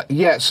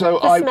The smell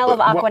of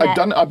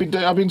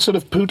Aquanet. I've been sort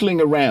of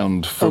poodling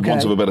around, for Okay.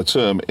 want of a better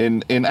term,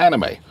 in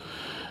anime,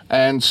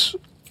 and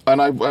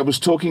I was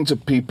talking to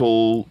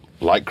people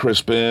like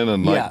Crispin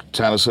and like Yeah.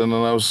 Tannerson, and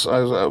I was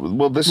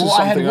well, this is Well,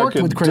 I had something I worked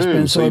could with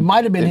Crispin, do. so it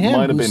might have been him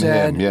Might have who been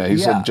said- him. Yeah, he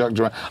yeah. said Chuck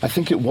Duran. I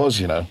think it was,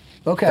 you know.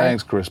 Okay.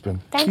 Thanks, Crispin.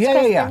 Thanks,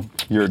 Yeah. Kristen.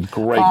 You're a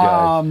great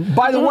guy.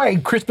 By the way,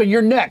 Crispin,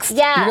 you're next.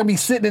 Yeah. You're going to be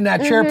sitting in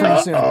that chair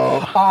pretty soon.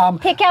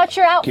 Pick out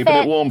your outfit.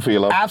 Keeping it warm for you,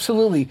 love.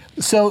 Absolutely.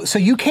 So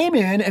you came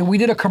in and we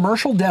did a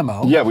commercial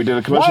demo. Yeah, we did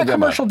a commercial Why a demo.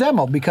 commercial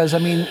demo? Because, I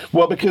mean,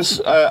 Well,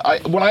 because I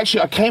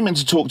came in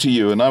to talk to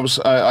you, and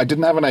I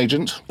didn't have an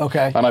agent.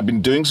 Okay. And I'd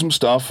been doing some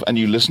stuff, and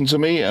you listened to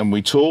me, and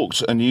we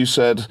talked, and you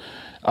said,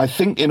 I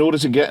think in order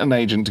to get an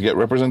agent to get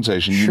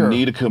representation, Sure. you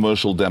need a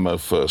commercial demo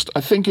first.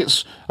 I think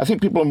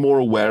people are more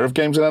aware of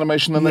games and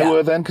animation than they Yeah.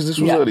 were then, because this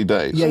was yeah. early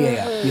days.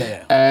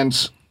 Yeah.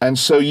 And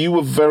so you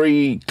were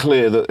very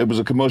clear that it was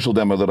a commercial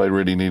demo that I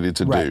really needed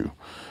to Right. do.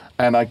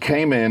 And I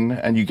came in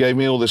and you gave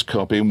me all this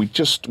copy and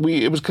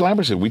it was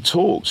collaborative. We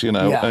talked, you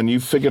know, Yeah. and you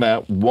figured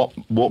out what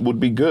would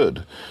be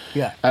good.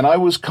 Yeah. And I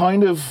was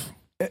kind of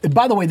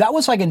By the way, that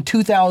was like in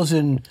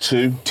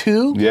 2002.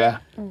 two. Yeah.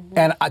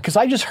 And because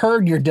I just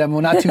heard your demo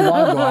not too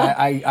long ago,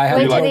 I had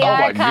Went to to go, the oh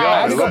my archives.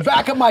 I had to go God.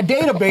 back up my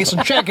database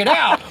and check it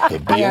out.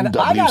 And I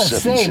BMW gotta 7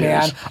 say, Series.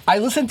 man, I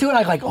listened to it and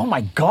I was like, oh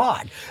my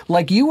God.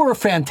 Like you were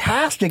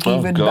fantastic Oh,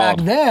 even God.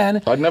 back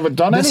then. I'd never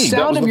done the any. That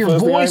sound was of the your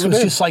first thing I voice ever was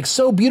did. just like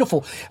so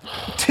beautiful.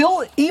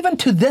 Even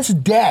to this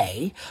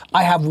day,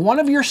 I have one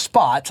of your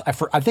spots.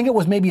 I think it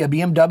was maybe a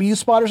BMW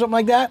spot or something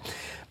like that.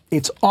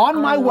 It's on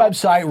my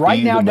website right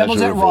Be now, the Demos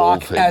measure at of all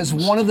Rock, as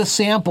things. one of the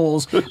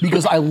samples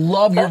because I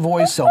love your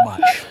voice so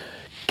much.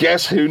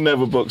 Guess who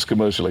never books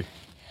commercially?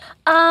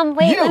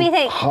 Wait, You. let me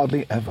think.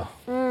 Hardly ever.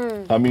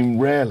 I mean,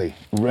 rarely.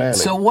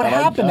 So what And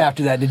I- happened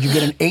after that? Did you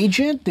get an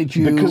agent? Did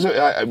you? Because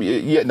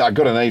I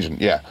got an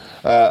agent. Yeah,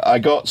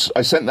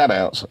 I sent that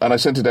out, and I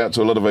sent it out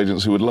to a lot of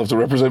agents who would love to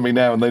represent me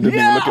now, and they didn't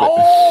even look at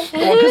it.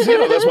 Well, because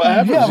that's what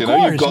happens. Yeah, of you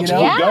know, you've got course, to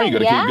you know? keep going.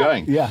 You've got to Yeah, keep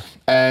going. yeah.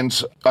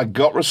 And I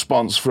got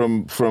response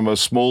from a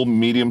small,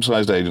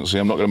 medium-sized agency.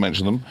 I'm not going to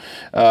mention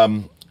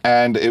them.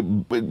 And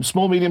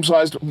small,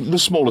 medium-sized, the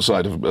smaller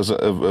side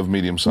of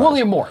medium-sized.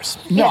 William Morris.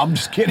 No, I'm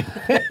just kidding.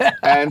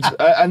 and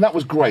that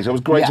was great. It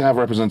was great to Yeah. have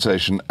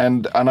representation.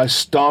 And I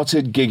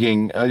started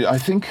gigging. I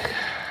think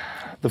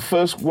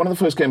one of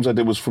the first games I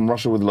did was From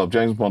Russia with Love,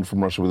 James Bond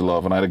From Russia with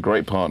Love, and I had a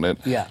great part in it.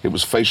 Yeah. It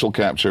was facial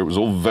capture. It was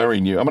all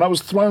very new. I mean, I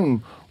was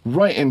thrown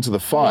right into the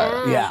fire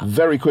Yeah.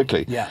 very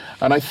quickly. Yeah.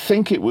 And I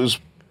think it was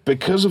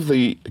because of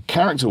the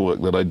character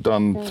work that I'd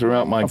done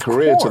throughout my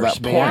career to course,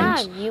 that man.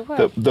 point Yeah, you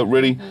were. that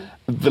really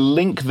the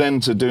link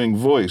then to doing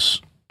voice,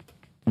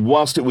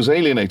 whilst it was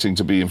alienating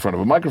to be in front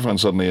of a microphone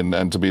suddenly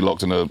and to be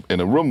locked in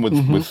a room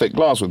with thick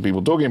glass with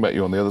people talking about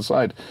you on the other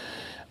side,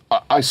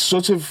 I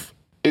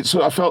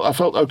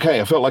felt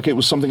okay. I felt like it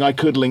was something I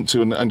could link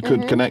to and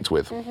could connect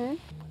with.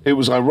 It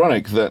was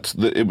ironic that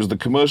it was the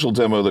commercial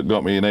demo that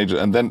got me an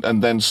agent,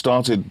 and then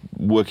started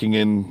working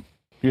in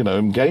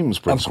games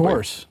principally. Of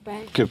course.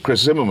 Right.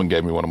 Chris Zimmerman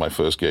gave me one of my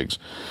first gigs.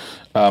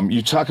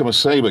 Yutaka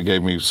Maseba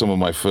gave me some of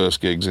my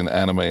first gigs in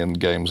anime and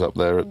games up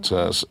there at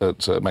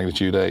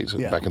Magnitude 8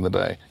 Yeah. back in the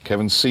day.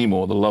 Kevin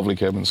Seymour, the lovely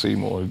Kevin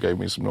Seymour, who gave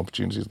me some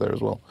opportunities there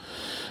as well.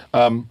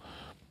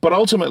 But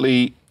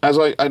ultimately, I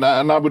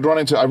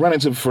ran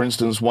into, for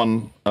instance,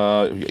 one,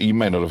 you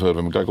may not have heard of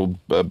him, a guy called,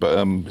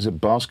 is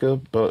it Baker?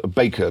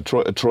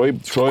 Troy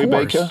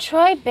Baker?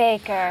 Troy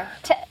Baker.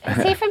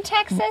 Is he from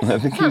Texas? I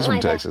think he's from Something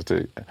like that. Texas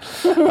too.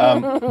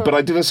 But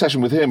I did a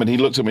session with him, and he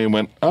looked at me and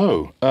went,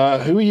 "Oh,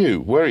 who are you?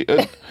 Where? Are you?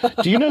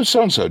 Do you know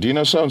so and so? Do you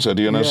know so and so?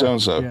 Do you know so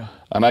and so?" yeah.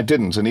 And I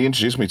didn't, and he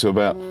introduced me to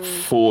about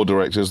 4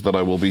 directors that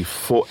I will be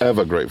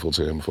forever grateful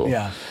to him for.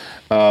 Yeah.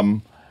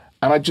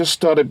 And I just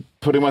started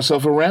putting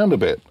myself around a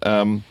bit.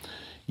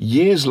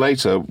 Years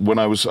later, when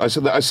I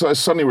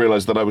suddenly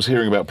realized that I was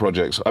hearing about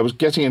projects. I was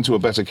getting into a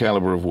better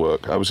caliber of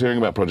work. I was hearing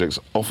about projects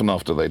often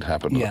after they'd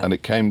happened, Yeah. and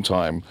it came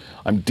time.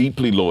 I'm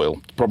deeply loyal,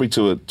 probably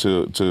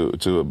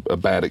to a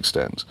bad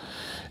extent.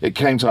 It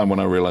came time when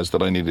I realized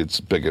that I needed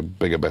bigger,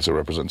 better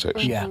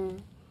representation. Yeah.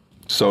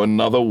 So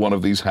another one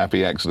of these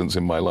happy accidents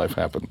in my life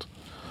happened.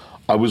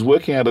 I was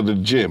working out at a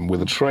gym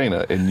with a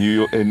trainer in New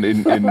York, in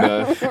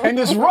And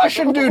this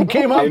Russian dude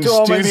came up in to him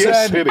and Studio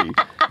said, City.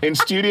 In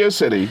Studio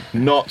City,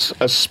 not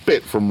a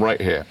spit from right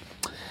here.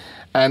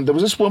 And there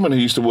was this woman who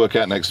used to work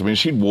out next to me, and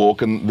she'd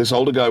walk, and this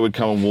older guy would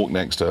come and walk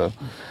next to her.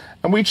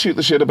 And we'd shoot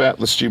the shit about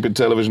the stupid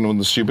television and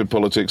the stupid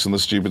politics and the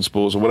stupid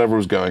sports or whatever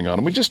was going on.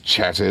 And we just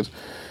chatted.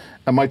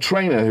 And my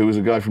trainer, who was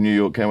a guy from New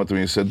York, came up to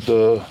me and said,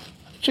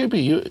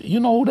 JB, you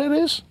know who that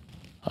is?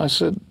 I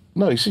said,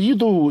 no. He said, you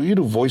do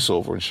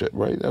voiceover and shit,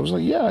 right? I was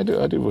like, yeah, I do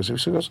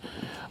voiceover. He goes,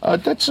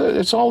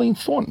 it's Arlene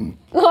Thornton.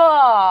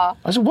 Oh.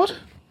 I said, what?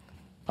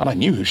 And I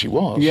knew who she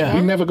was. Yeah.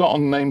 We never got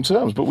on name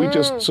terms, but we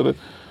just sort of...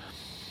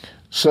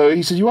 So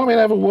he said, you want me to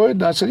have a word?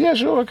 And I said, yeah,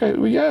 sure, okay.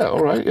 Well, yeah,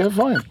 all right, yeah,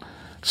 fine.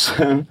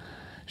 So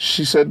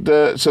she said,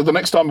 so the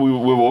next time we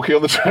were walking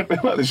on the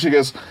treadmill, she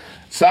goes,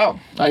 Sal,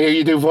 I hear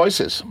you do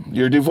voices.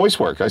 You do voice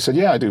work. I said,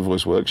 yeah, I do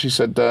voice work. She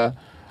said, are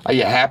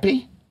you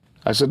happy?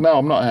 I said, no,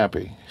 I'm not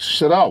happy. She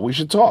said, oh, we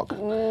should talk.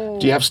 Do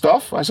you have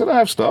stuff? I said, I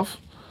have stuff.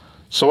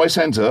 So I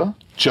sent her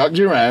Chuck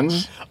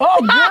Duran's.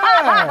 oh, good.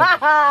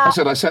 I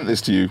said, I sent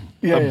this to you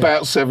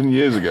about 7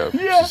 years ago.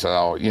 Yeah. She said,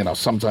 oh,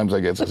 sometimes I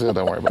get this. I said,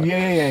 don't worry about it.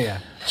 Yeah.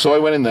 So I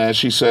went in there.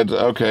 She said,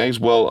 okay,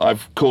 well,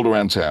 I've called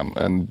around town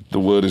and the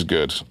word is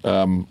good.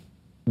 When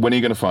are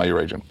you going to fire your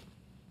agent?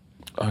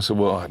 I said,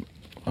 well, I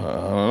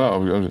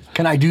don't know.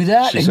 Can I do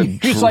that? She And said,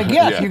 he's like,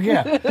 yes,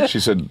 yeah. She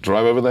said,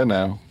 drive over there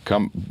now,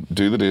 come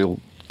do the deal,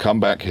 come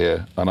back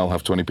here, and I'll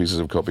have 20 pieces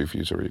of copy for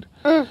you to read.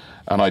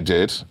 And I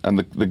did, and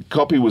the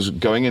copy was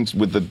going in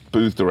with the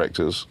booth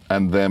directors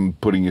and them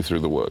putting you through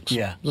the works.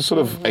 Yeah. The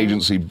sort of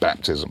agency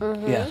baptism.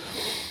 Yeah.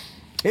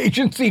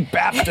 Agency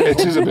baptism. It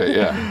is a bit,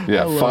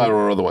 yeah, fire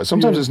or otherwise.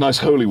 Sometimes it's nice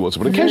holy water,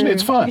 but occasionally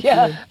it's fire.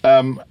 Yeah.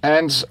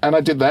 And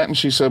I did that, and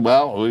she said,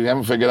 "Well, we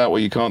haven't figured out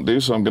what you can't do,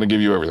 so I'm going to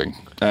give you everything."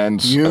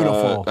 And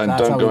Beautiful. And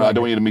That's how don't we go. like I don't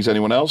it. want you to meet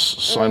anyone else.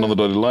 Sign on the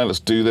dotted line. Let's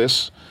do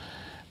this.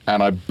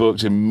 And I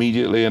booked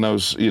immediately, and I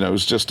was, it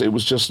was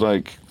just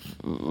like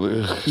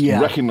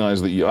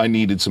recognize that I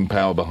needed some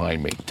power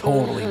behind me.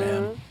 Totally,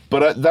 man.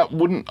 But I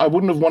wouldn't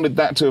have wanted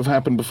that to have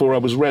happened before I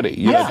was ready.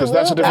 You know, because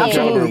that's a different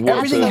Absolutely. caliber of work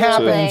Everything to,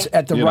 happens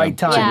at the right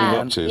to time. move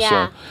up to.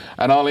 Yeah. So,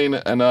 and Arlene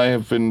and I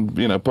have been,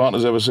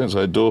 partners ever since.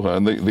 I adore her,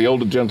 and the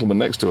older gentleman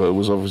next to her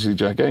was obviously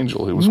Jack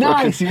Angel, who was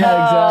Nice, working.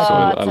 yeah, exactly. So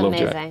That's I love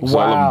amazing. Jack. So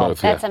I love them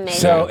both. That's yeah.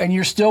 amazing. So, and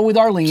you're still with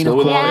Arlene, Still of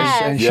with course,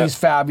 Arlene. and Yeah. she's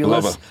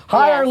fabulous. Love her.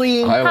 Hi, Yes.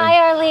 Arlene.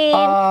 Hi,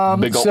 Arlene.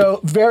 Big ol'. So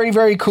very,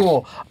 very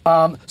cool.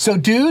 So,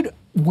 dude,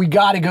 we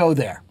got to go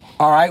there.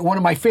 All right, one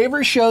of my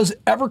favorite shows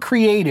ever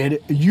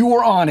created. You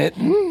were on it.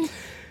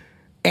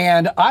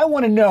 And I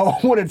want to know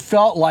what it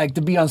felt like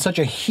to be on such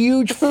a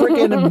huge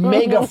freaking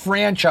mega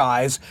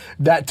franchise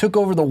that took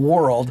over the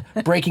world,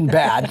 Breaking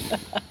Bad.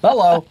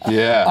 Hello.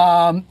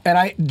 Yeah. And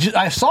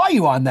I saw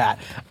you on that.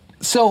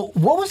 So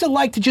what was it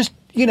like to just,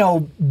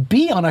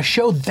 be on a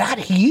show that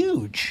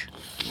huge?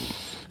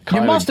 You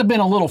Kinda must have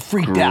been a little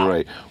freaked out.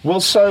 Great. Well,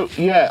 so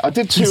yeah, I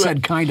did two. He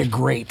said kind of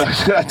great.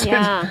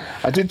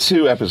 I did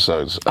 2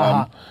 episodes.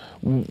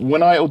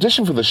 When I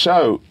auditioned for the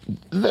show,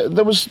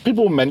 there was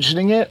people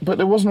mentioning it, but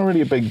it wasn't really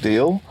a big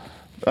deal.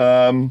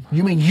 You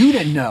mean you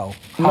didn't know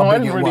how No, I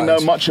big didn't it really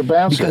was? know much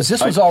about it. Because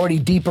this was already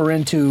deeper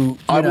into,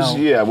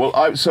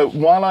 So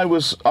while I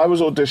was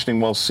auditioning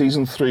while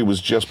season 3 was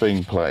just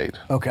being played.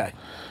 Okay.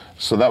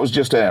 So that was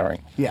just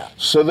airing. Yeah.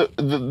 So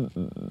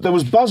there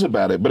was buzz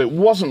about it, but it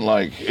wasn't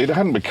like it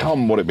hadn't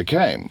become what it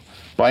became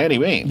by any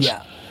means.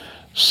 Yeah.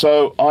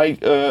 So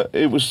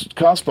it was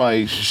cast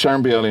by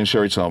Sharon Bialy and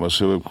Sherry Thomas,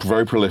 who are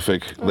very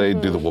prolific. They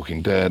do The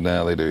Walking Dead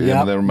now. They do.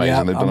 Yep, They're amazing.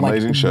 yep. They've done I'm like,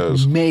 amazing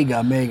shows.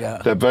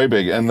 Mega. They're very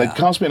big, and they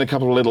cast me in a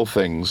couple of little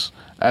things.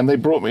 And they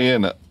brought me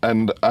in,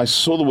 and I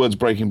saw the words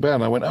Breaking Bad,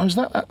 and I went, "Oh, is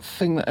that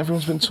thing that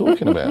everyone's been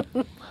talking about?"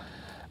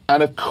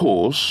 And of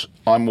course,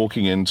 I'm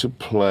walking in to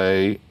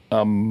play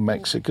a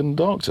Mexican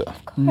doctor.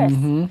 Of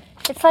course.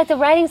 It's like the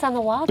writing's on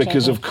the wall,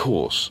 Because Jamie. of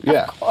course,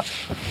 yeah.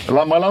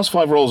 Like my last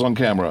 5 roles on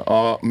camera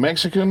are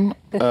Mexican,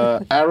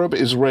 Arab,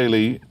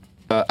 Israeli,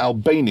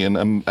 Albanian,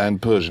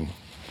 and Persian.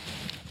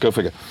 Go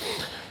figure.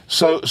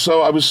 So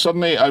I was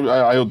suddenly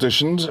I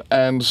auditioned,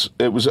 and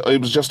it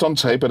was just on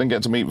tape. I didn't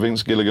get to meet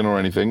Vince Gilligan or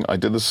anything. I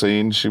did the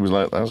scene. She was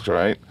like, "That's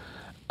great,"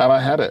 and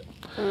I had it.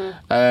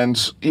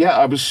 And yeah,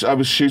 I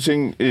was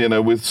shooting,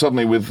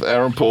 with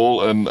Aaron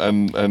Paul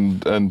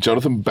and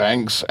Jonathan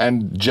Banks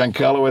and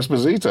Giancarlo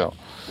Esposito.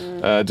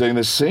 Doing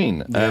this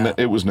scene, and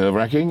it was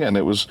nerve-wracking, and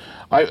it was.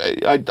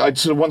 I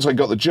sort of, once I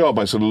got the job,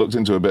 I sort of looked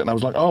into it a bit, and I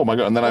was like, oh my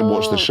god! And then I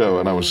watched the show,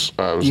 and I was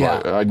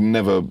like,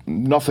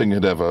 nothing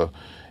had ever,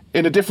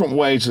 in a different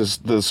way to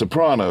The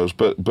Sopranos,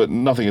 but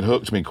nothing had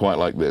hooked me quite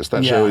like this.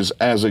 That show is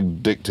as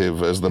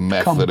addictive as the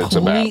meth that it's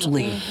about.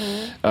 Completely.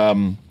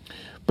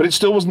 But it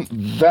still wasn't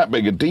that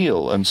big a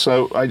deal. And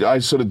so I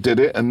sort of did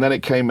it, and then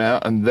it came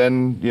out, and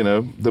then,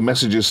 the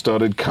messages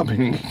started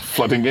coming,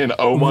 flooding in.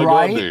 Oh my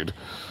God, dude.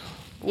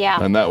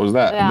 Yeah. And that was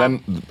that. Yeah.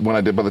 And then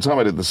by the time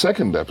I did the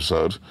second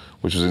episode,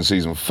 which was in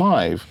season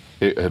 5,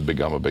 it had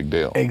become a big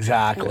deal.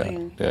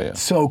 Exactly. Yeah.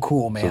 So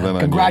cool, man. then I knew.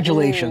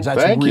 Congratulations.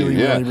 That's Thank really, you.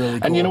 Yeah. really, really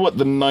cool. And you know what?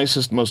 The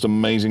nicest, most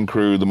amazing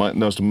crew, the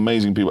most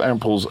amazing people. Aaron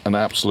Paul's an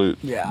absolute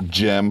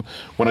gem.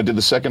 When I did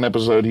the second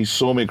episode, he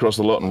saw me across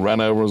the lot and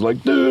ran over and was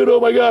like, "Dude, oh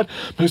my God,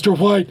 Mr.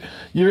 White,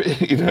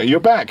 you're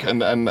back."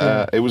 And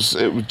it was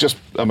just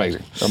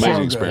amazing,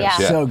 amazing experience.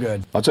 Yeah. So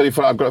good. I'll tell you,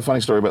 I've got a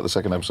funny story about the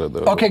second episode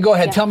though. Okay, go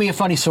ahead. Tell me a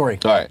funny story.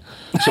 All right.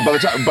 So by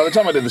the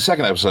time I did the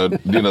second episode,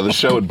 the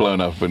show had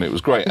blown up and it was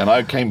great. And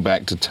I came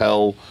back to tell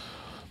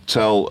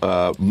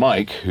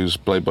Mike, who's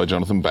played by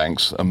Jonathan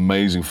Banks,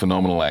 amazing,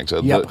 phenomenal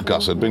actor, that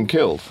Gus had been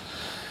killed.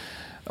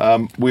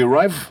 We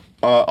arrive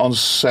on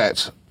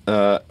set.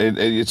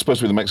 It's supposed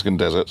to be the Mexican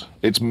desert.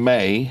 It's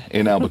May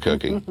in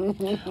Albuquerque.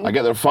 I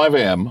get there at 5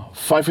 a.m.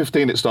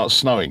 5:15 it starts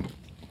snowing.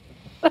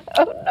 Oh,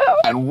 no.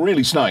 And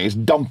really snowing. It's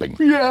dumping.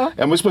 Yeah.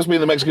 And we're supposed to be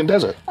in the Mexican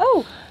desert.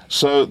 Oh.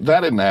 So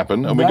that didn't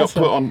happen, and we got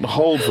put on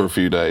hold for a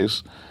few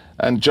days.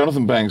 And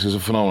Jonathan Banks, who's a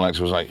phenomenal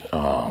actor, was like,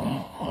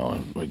 "Oh,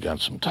 we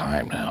got some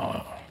time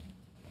now.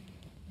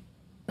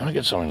 Want to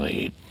get something to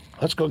eat?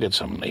 Let's go get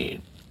something to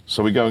eat."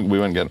 So we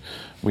went and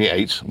we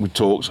ate, we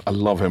talked. I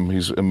love him,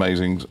 he's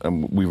amazing,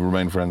 and we've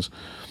remained friends.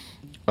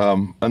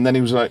 And then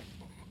he was like,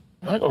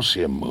 "I go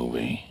see a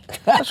movie.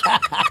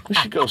 We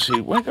should go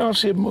see. We're going to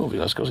see a movie.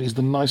 Let's go see." He's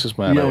the nicest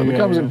man ever. The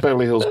guy was in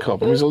Beverly Hills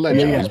Cop, and he's a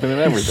legend. He's been in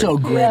everything. He's so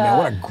great, man.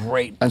 What a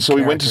great. And so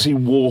we went to see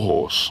War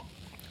Horse.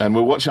 And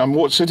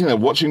I'm sitting there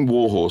watching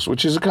War Horse,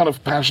 which is a kind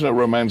of passionate,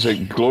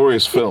 romantic,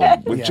 glorious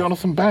film with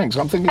Jonathan Banks.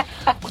 I'm thinking,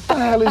 what the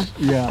hell is...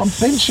 I'm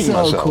pinching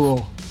myself. So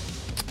cool.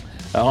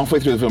 And halfway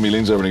through the film, he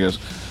leans over and he goes,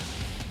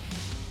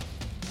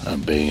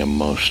 "I'm being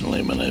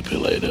emotionally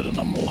manipulated and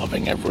I'm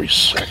loving every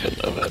second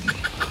of it."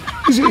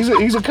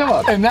 He's a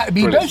card. And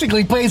he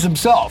basically plays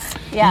himself.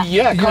 Yeah.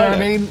 Yeah, you know what I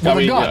mean?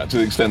 To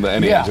the extent that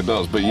any actor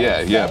does. But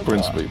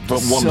principally.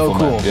 But wonderful so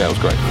cool. man. Yeah, it was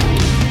great.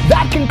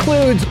 That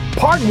concludes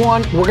part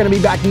 1. We're going to be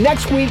back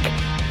next week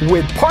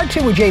with part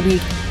 2 with JB.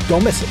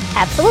 Don't miss it.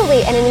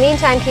 Absolutely. And in the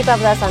meantime, keep up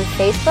with us on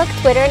Facebook,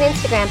 Twitter, and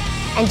Instagram.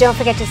 And don't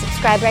forget to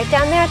subscribe right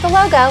down there at the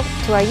logo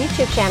to our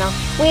YouTube channel.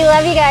 We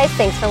love you guys.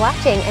 Thanks for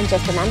watching. And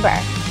just remember,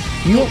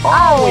 you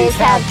always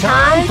have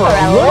time for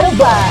a little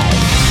buzz.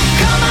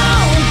 Come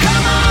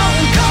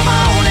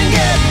on and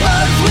get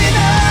buzzed with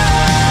us.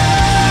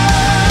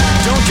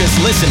 Don't just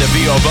listen to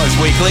VO Buzz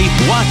Weekly.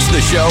 Watch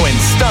the show in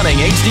stunning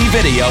HD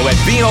video at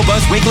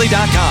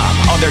VOBuzzWeekly.com,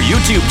 on their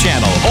YouTube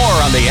channel, or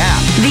on the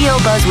app. VO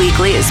Buzz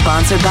Weekly is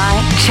sponsored by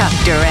Chuck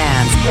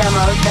Duran's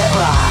Demos That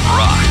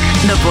Rock.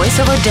 The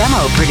voiceover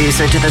demo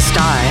producer to the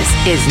stars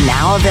is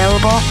now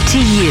available to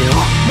you.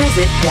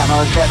 Visit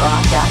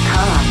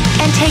demosthatrock.com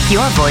and take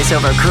your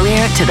voiceover career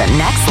to the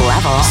next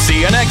level.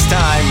 See you next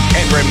time.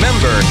 And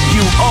remember,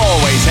 you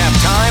always have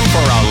time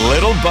for a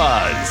little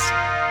buzz.